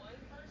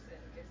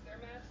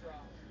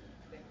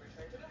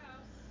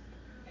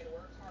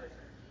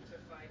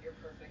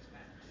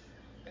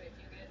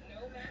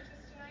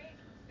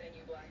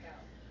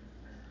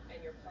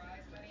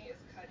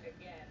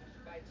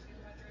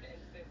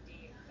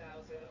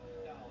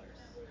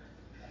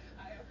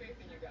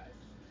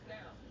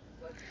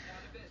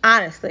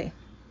honestly,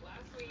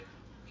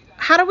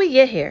 how do we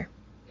get here?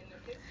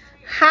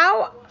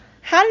 How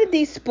how did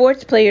these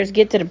sports players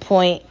get to the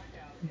point,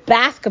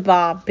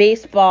 basketball,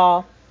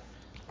 baseball,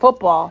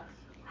 football,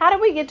 how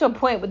did we get to a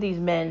point with these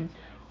men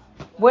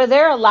where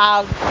they're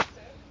allowed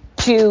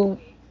to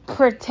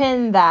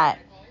pretend that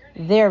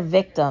they're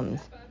victims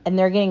and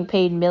they're getting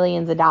paid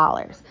millions of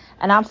dollars?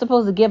 And I'm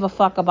supposed to give a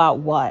fuck about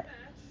what,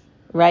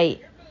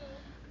 right?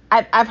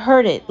 I've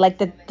heard it, like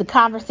the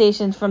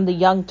conversations from the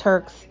Young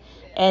Turks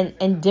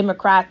and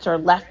Democrats or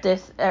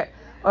leftists,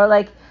 or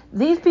like,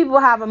 these people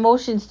have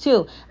emotions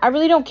too. I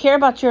really don't care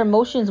about your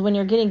emotions when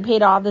you're getting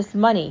paid all this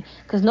money,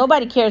 because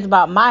nobody cares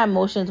about my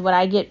emotions when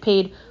I get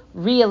paid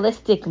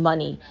realistic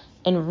money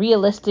in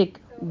realistic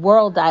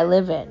world I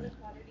live in.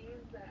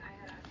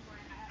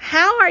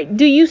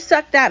 Do you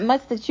suck that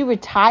much that you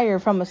retire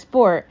from a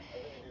sport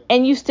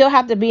and you still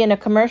have to be in a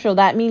commercial?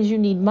 That means you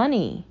need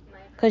money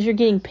because you're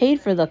getting paid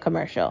for the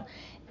commercial.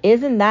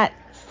 Isn't that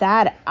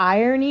sad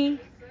irony?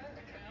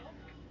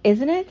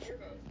 Isn't it?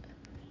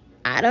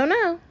 I don't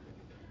know.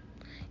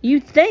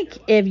 You'd think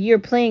if you're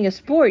playing a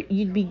sport,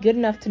 you'd be good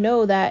enough to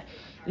know that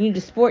you need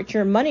to sport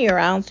your money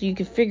around so you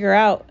can figure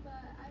out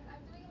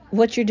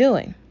what you're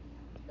doing.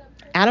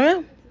 I don't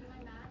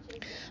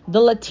know.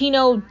 The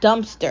Latino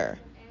dumpster.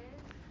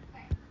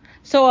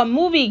 So a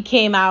movie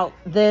came out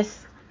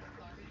this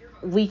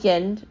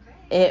weekend.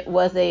 It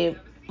was a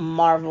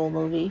Marvel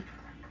movie,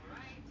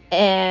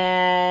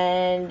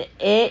 and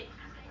it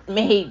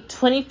made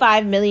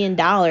 $25 million,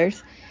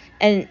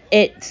 and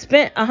it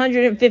spent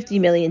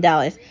 $150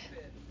 million.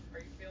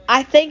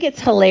 I think it's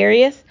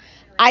hilarious.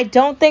 I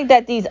don't think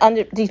that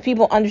these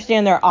people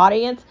understand their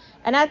audience,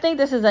 and I think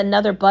this is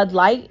another Bud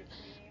Light.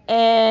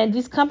 And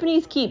these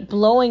companies keep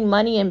blowing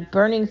money and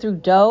burning through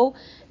dough,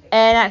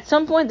 and at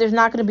some point there's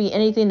not going to be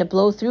anything to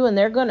blow through, and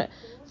they're going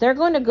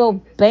to go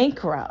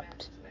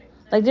bankrupt.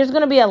 Like, there's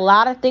going to be a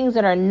lot of things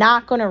that are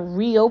not going to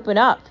reopen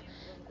up.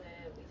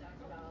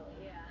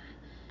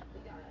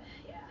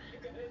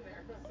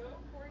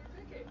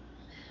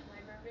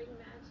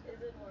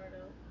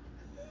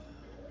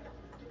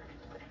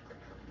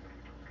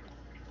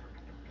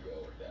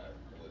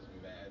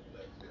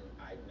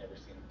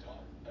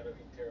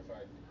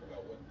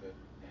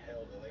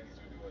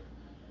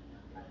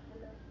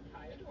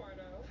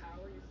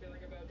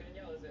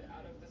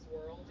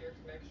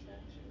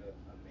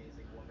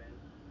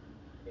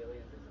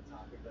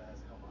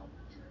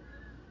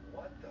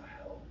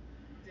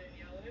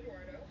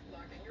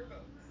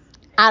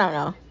 I don't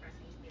know.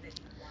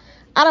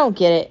 I don't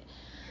get it.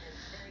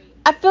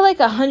 I feel like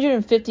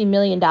 $150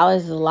 million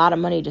is a lot of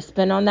money to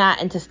spend on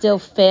that, and to still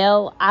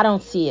fail, I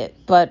don't see it.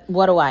 But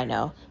what do I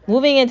know?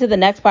 Moving into the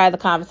next part of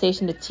the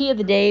conversation, the tea of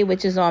the day,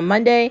 which is on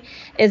Monday,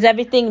 is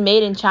everything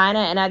made in China?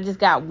 And I just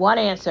got one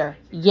answer: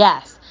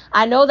 yes.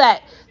 I know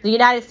that the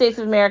United States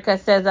of America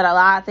says that a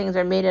lot of things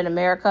are made in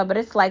America, but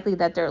it's likely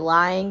that they're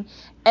lying.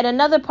 And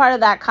another part of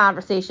that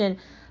conversation,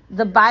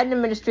 the Biden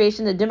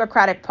administration, the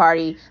Democratic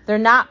Party, they're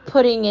not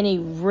putting any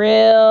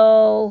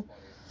real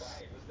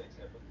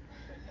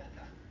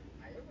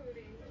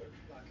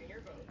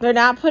they're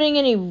not putting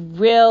any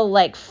real,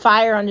 like,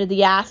 fire under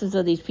the asses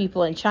of these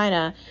people in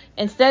China.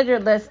 Instead, they're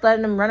just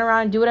letting them run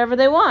around and do whatever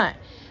they want.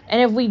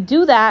 And if we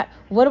do that,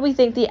 what do we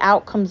think the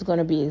outcome's going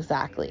to be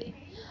exactly?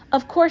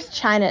 Of course,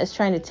 China is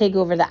trying to take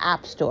over the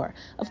App Store.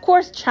 Of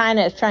course,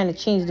 China is trying to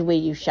change the way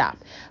you shop.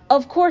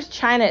 Of course,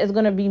 China is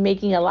going to be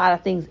making a lot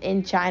of things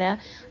in China.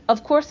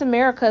 Of course,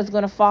 America is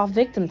going to fall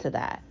victim to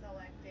that.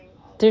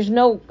 There's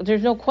no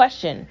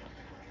question.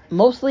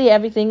 Mostly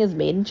everything is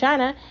made in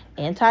China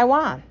and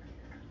Taiwan.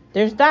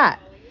 There's that.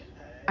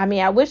 I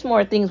mean, I wish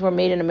more things were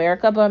made in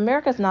America, but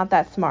America's not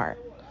that smart.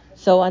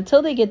 So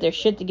until they get their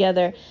shit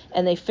together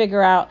and they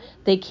figure out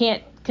they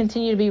can't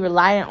continue to be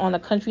reliant on the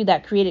country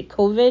that created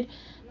COVID,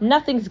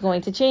 nothing's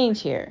going to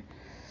change here.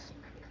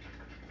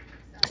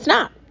 It's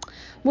not.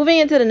 Moving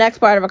into the next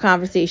part of our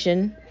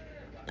conversation,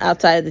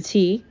 outside of the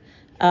tea.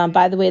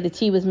 By the way, the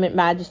tea was Mint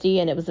Majesty,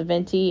 and it was a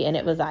venti, and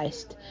it was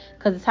iced.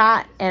 Because it's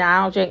hot, and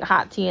I don't drink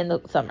hot tea in the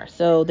summer.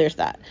 So there's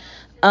that.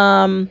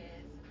 Um,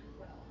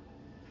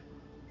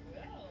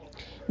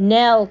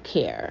 nail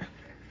care.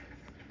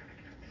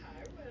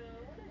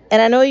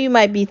 And I know you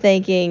might be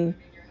thinking,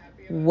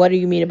 what do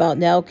you mean about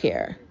nail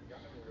care?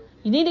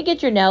 You need to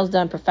get your nails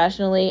done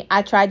professionally.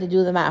 I tried to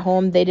do them at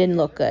home. They didn't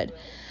look good.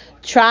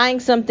 Trying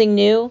something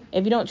new.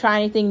 If you don't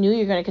try anything new,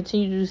 you're going to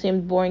continue to do the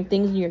same boring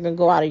things and you're going to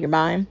go out of your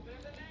mind.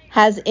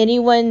 Has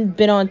anyone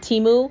been on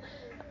Temu?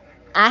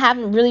 I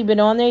haven't really been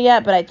on there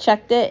yet, but I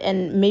checked it,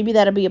 and maybe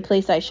that'll be a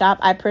place I shop.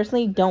 I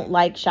personally don't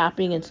like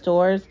shopping in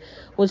stores,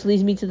 which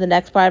leads me to the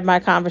next part of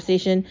my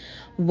conversation.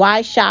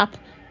 Why shop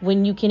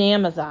when you can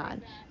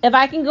Amazon? If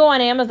I can go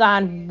on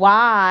Amazon,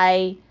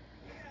 why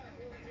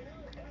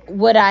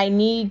would I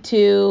need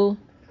to?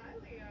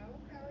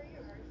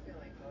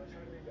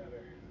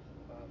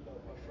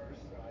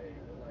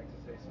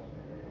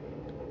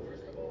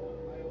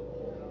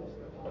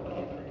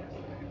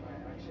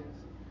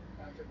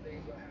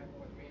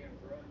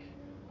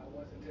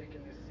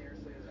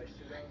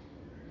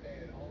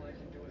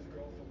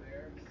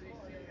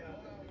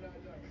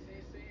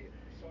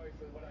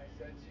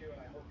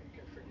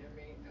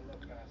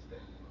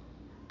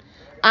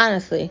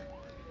 Honestly,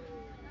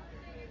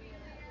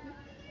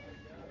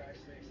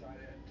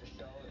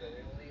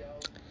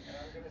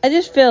 I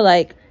just feel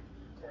like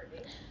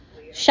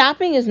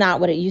shopping is not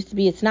what it used to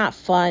be. It's not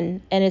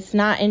fun and it's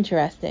not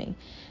interesting.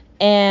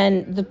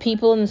 And the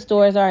people in the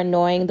stores are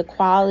annoying. The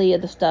quality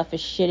of the stuff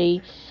is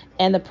shitty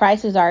and the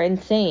prices are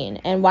insane.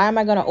 And why am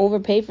I going to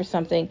overpay for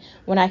something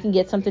when I can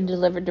get something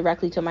delivered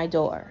directly to my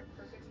door?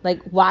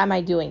 Like, why am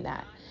I doing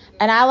that?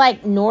 And I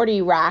like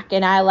Nordy Rack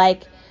and I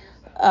like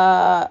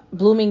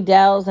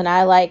Bloomingdale's and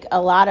I like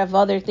a lot of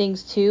other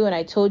things too. And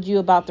I told you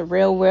about the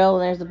Real Real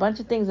and there's a bunch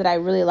of things that I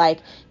really like,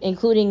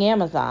 including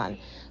Amazon.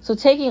 So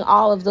taking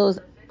all of those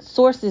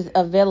sources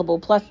available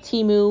plus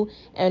Temu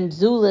and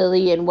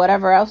Zulily and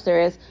whatever else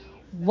there is,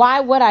 why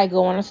would I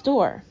go in a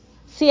store?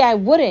 See, I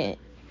wouldn't,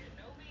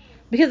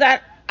 because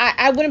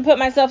I wouldn't put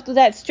myself through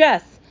that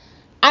stress.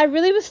 I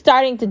really was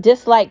starting to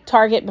dislike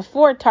Target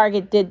before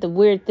Target did the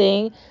weird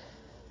thing.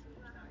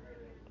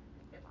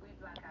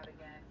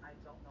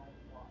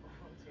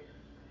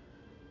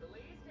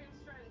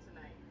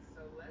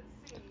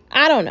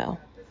 I don't know.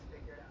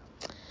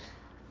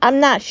 I'm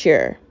not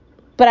sure.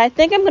 But I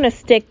think I'm going to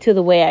stick to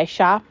the way I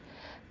shop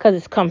because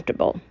it's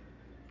comfortable.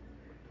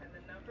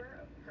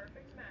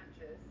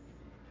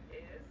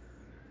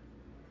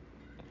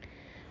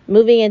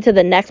 Moving into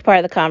the next part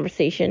of the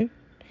conversation,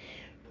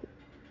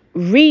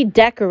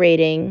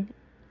 redecorating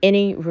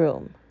any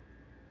room.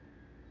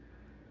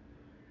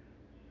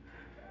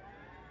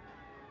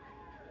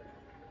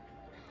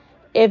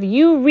 If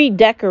you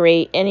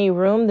redecorate any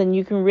room, then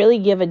you can really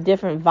give a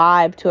different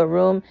vibe to a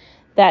room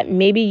that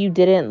maybe you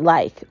didn't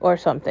like or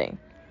something.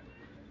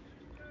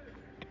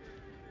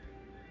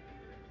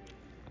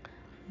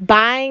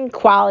 Buying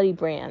quality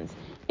brands.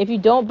 If you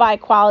don't buy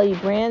quality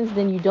brands,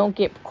 then you don't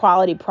get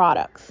quality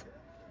products.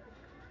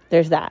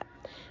 There's that.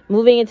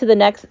 Moving into the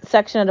next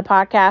section of the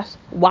podcast,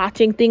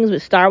 watching things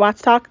with Star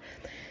Watch Talk.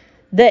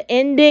 The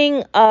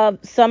ending of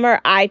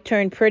Summer I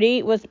Turned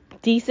Pretty was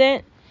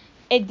decent.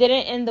 It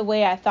didn't end the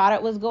way I thought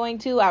it was going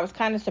to. I was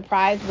kind of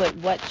surprised with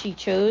what she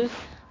chose,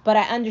 but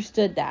I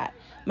understood that.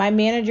 My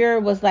manager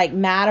was like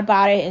mad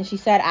about it and she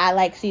said I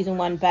like season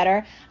 1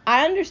 better.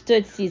 I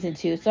understood season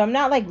 2, so I'm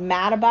not like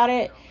mad about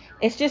it.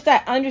 It's just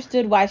I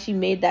understood why she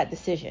made that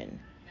decision.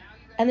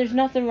 And there's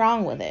nothing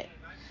wrong with it.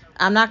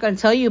 I'm not going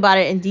to tell you about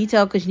it in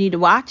detail because you need to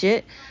watch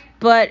it,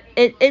 but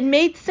it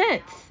made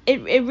sense.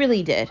 It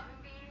really did.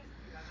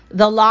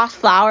 The Lost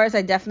Flowers,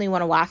 I definitely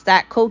want to watch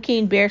that.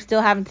 Cocaine Bear,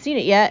 still haven't seen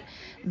it yet.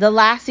 The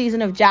last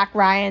season of Jack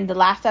Ryan, the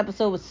last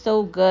episode was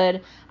so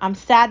good. I'm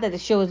sad that the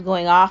show is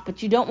going off,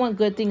 but you don't want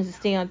good things to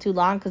stay on too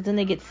long because then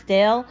they get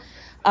stale.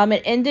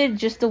 It ended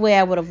just the way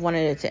I would have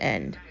wanted it to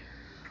end.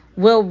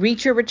 Will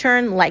Reacher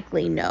return?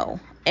 Likely no.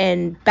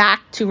 And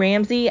back to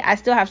Ramsey, I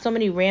still have so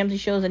many Ramsey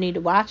shows I need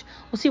to watch.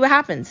 We'll see what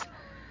happens.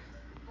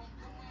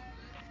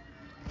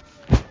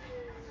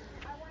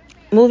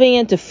 Moving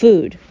into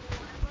food.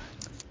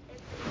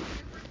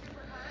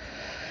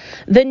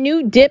 The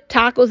new dip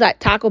tacos at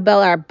Taco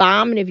Bell are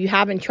bomb, and if you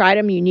haven't tried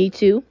them, you need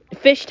to.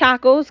 Fish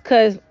tacos,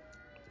 because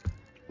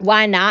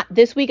why not?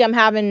 This week I'm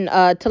having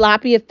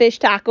tilapia fish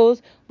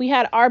tacos. We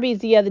had Arby's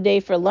the other day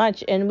for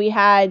lunch, and we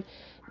had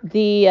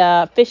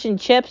the fish and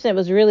chips, and it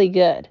was really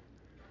good.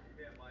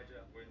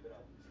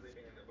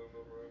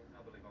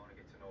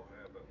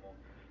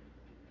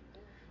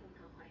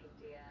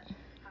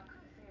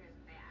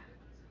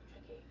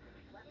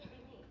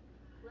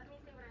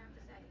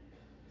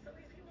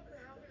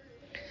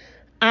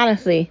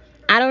 Honestly,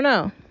 I don't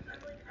know.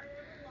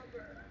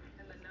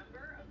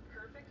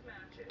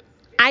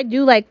 I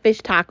do like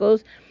fish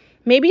tacos.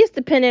 Maybe it's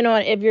dependent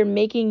on if you're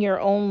making your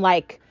own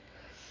like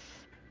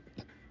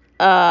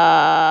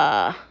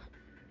uh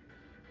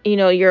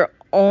your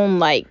own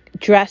like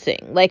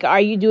dressing. Like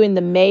are you doing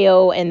the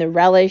mayo and the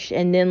relish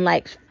and then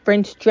like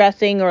French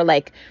dressing or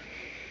like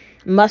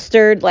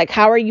mustard? Like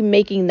how are you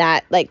making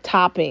that like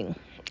topping?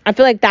 I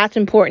feel like that's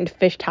important to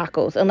fish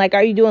tacos. And like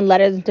are you doing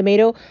lettuce and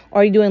tomato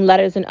or are you doing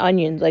lettuce and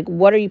onions? Like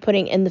what are you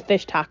putting in the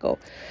fish taco?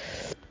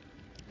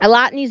 A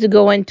lot needs to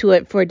go into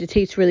it for it to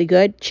taste really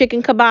good.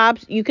 Chicken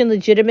kebabs, you can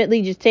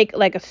legitimately just take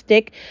like a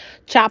stick,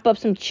 chop up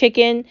some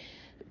chicken,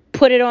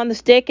 put it on the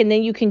stick, and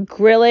then you can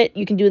grill it.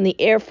 You can do it in the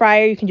air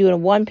fryer. You can do it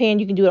in one pan.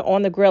 You can do it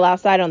on the grill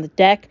outside on the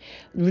deck.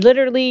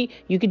 Literally,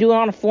 you can do it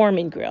on a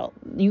Foreman grill.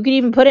 You can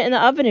even put it in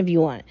the oven if you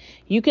want.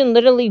 You can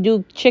literally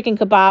do chicken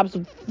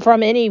kebabs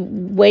from any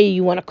way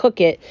you want to cook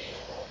it.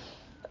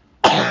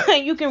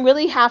 You can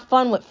really have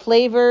fun with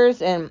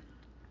flavors and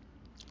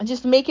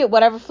just make it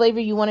whatever flavor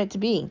you want it to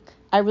be.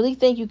 I really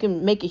think you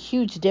can make a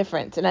huge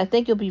difference, and I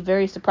think you'll be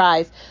very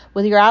surprised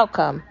with your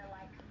outcome.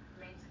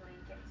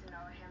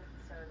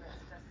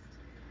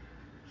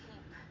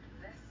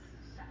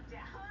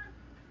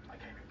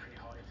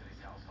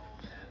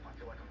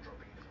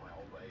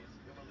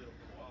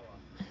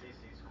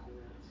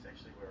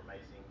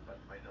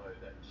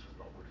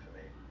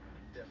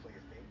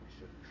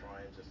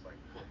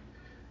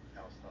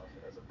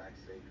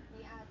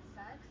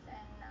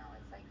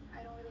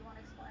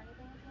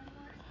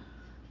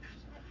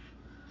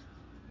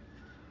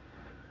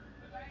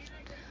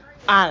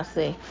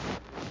 Honestly.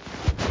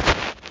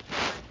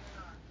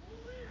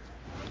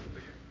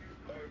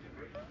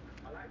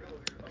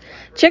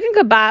 Chicken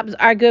kebabs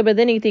are good with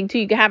anything too.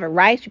 You can have it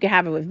rice, you can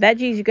have it with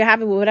veggies, you can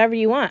have it with whatever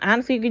you want.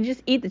 Honestly, you can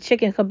just eat the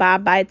chicken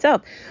kebab by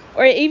itself.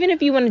 Or even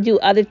if you want to do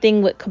other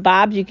thing with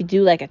kebabs, you could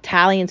do like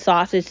Italian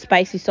sausage,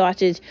 spicy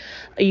sausage.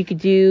 You could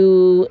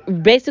do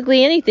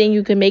basically anything.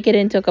 You can make it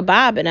into a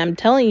kebab, and I'm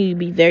telling you, you'd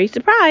be very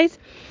surprised.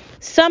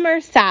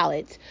 Summer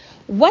salads.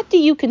 What do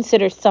you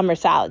consider summer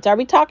salads? Are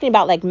we talking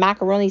about like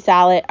macaroni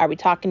salad? Are we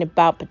talking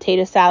about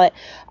potato salad?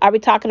 Are we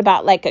talking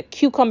about like a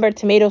cucumber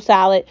tomato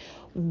salad?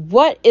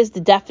 What is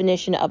the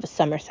definition of a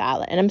summer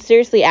salad? And I'm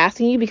seriously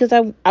asking you because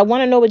I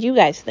want to know what you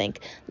guys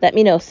think. Let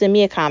me know. Send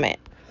me a comment.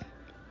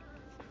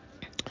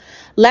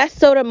 Less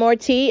soda, more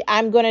tea.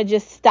 I'm going to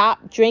just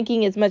stop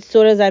drinking as much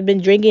soda as I've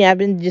been drinking. I've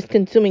been just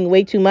consuming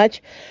way too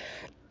much.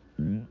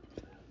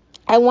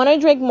 I want to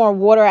drink more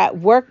water at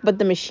work, but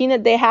the machine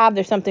that they have,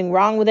 there's something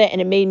wrong with it,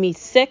 and it made me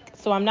sick,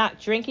 so I'm not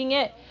drinking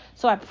it.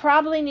 So I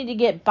probably need to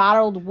get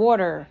bottled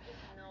water.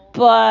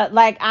 But,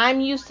 like,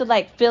 I'm used to,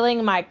 like,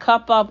 filling my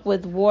cup up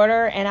with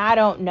water, and I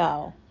don't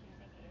know.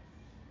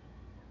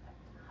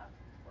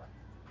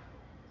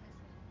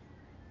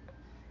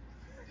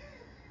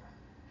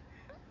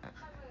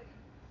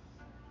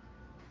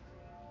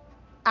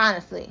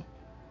 Honestly.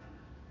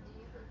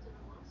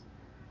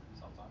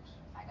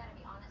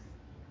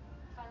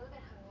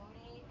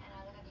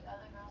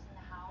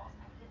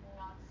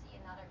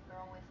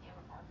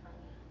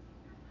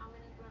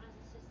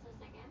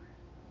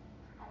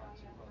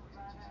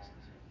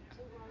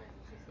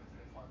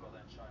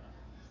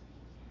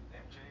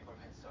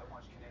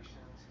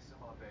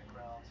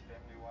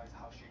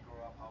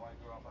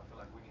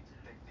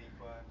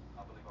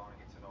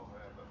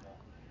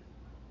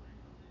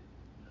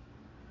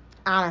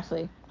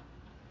 Honestly.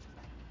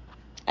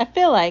 I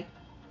feel like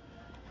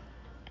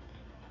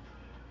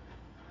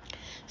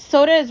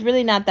soda is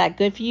really not that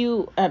good for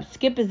you.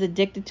 Skip is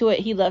addicted to it.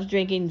 He loves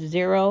drinking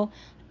zero,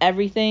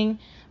 everything.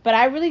 But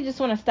I really just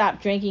want to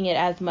stop drinking it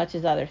as much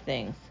as other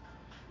things.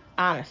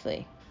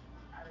 Honestly.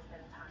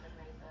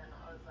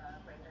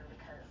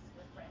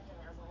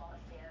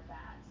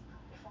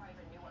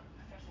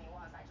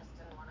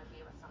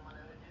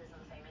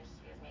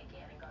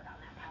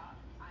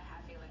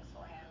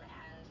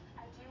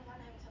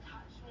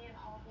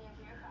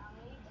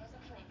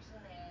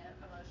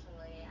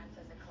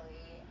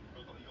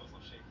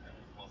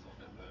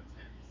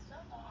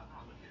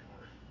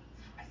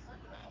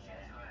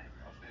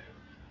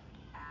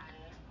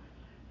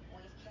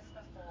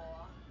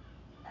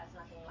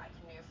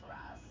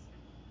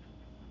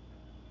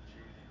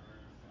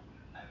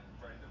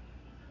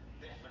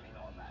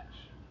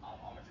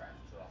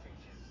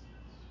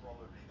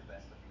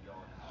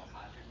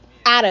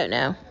 I don't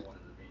know.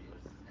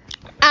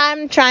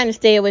 I'm trying to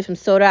stay away from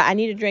soda. I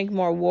need to drink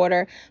more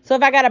water. So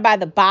if I gotta buy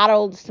the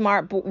bottled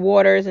smart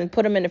waters and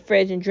put them in the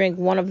fridge and drink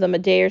one of them a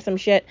day or some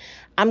shit,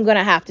 I'm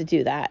gonna have to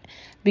do that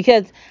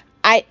because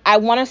I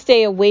want to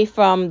stay away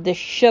from the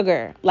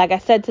sugar. Like I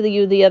said to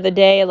you the other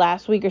day,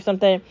 last week or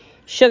something,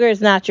 sugar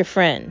is not your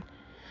friend.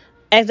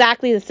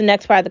 Exactly, that's the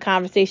next part of the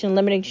conversation.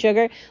 Limiting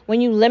sugar. When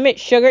you limit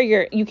sugar,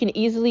 you can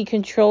easily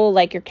control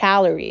like your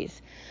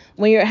calories.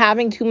 When you're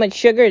having too much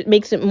sugar, it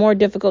makes it more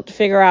difficult to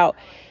figure out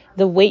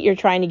the weight you're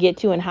trying to get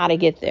to and how to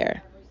get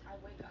there.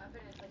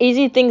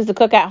 Easy things to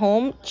cook at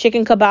home: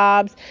 chicken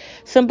kebabs,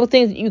 simple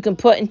things that you can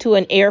put into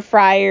an air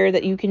fryer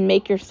that you can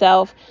make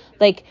yourself,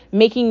 like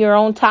making your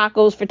own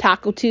tacos for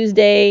Taco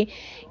Tuesday,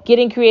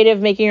 getting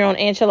creative, making your own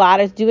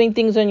enchiladas, doing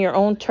things on your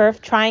own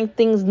turf, trying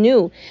things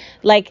new.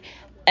 Like,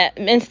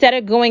 instead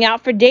of going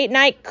out for date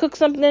night, cook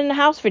something in the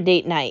house for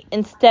date night.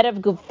 Instead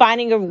of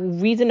finding a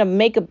reason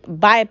to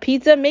buy a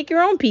pizza, make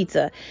your own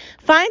pizza.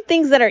 Find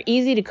things that are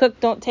easy to cook,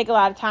 don't take a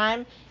lot of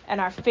time,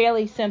 and are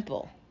fairly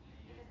simple.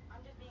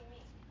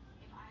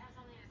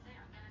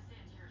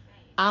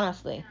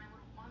 Honestly.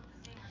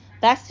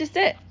 That's just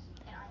it.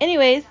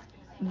 Anyways,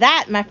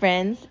 that, my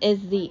friends,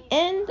 is the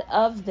end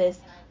of this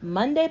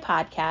Monday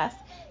podcast.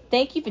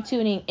 Thank you for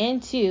tuning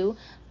into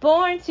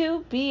Born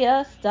to Be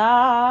a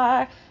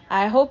Star.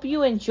 I hope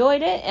you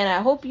enjoyed it, and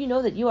I hope you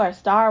know that you are a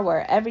star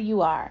wherever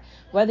you are.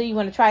 Whether you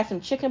want to try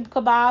some chicken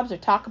kebabs or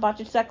talk about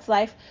your sex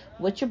life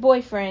with your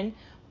boyfriend,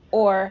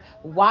 or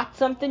watch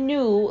something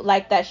new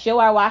like that show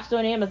I watched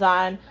on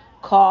Amazon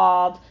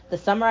called The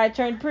Summer I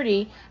Turned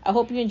Pretty, I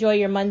hope you enjoy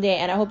your Monday,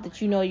 and I hope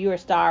that you know you're a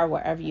star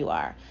wherever you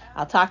are.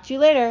 I'll talk to you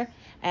later,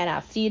 and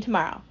I'll see you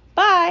tomorrow.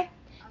 Bye!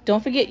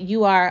 Don't forget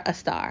you are a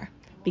star,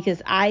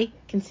 because I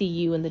can see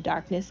you in the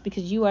darkness,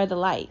 because you are the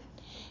light.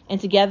 And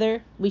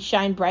together we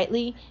shine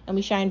brightly and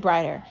we shine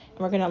brighter. And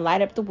we're going to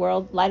light up the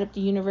world, light up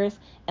the universe,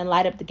 and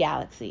light up the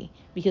galaxy,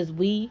 because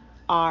we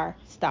are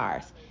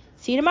stars.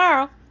 See you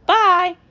tomorrow. Bye!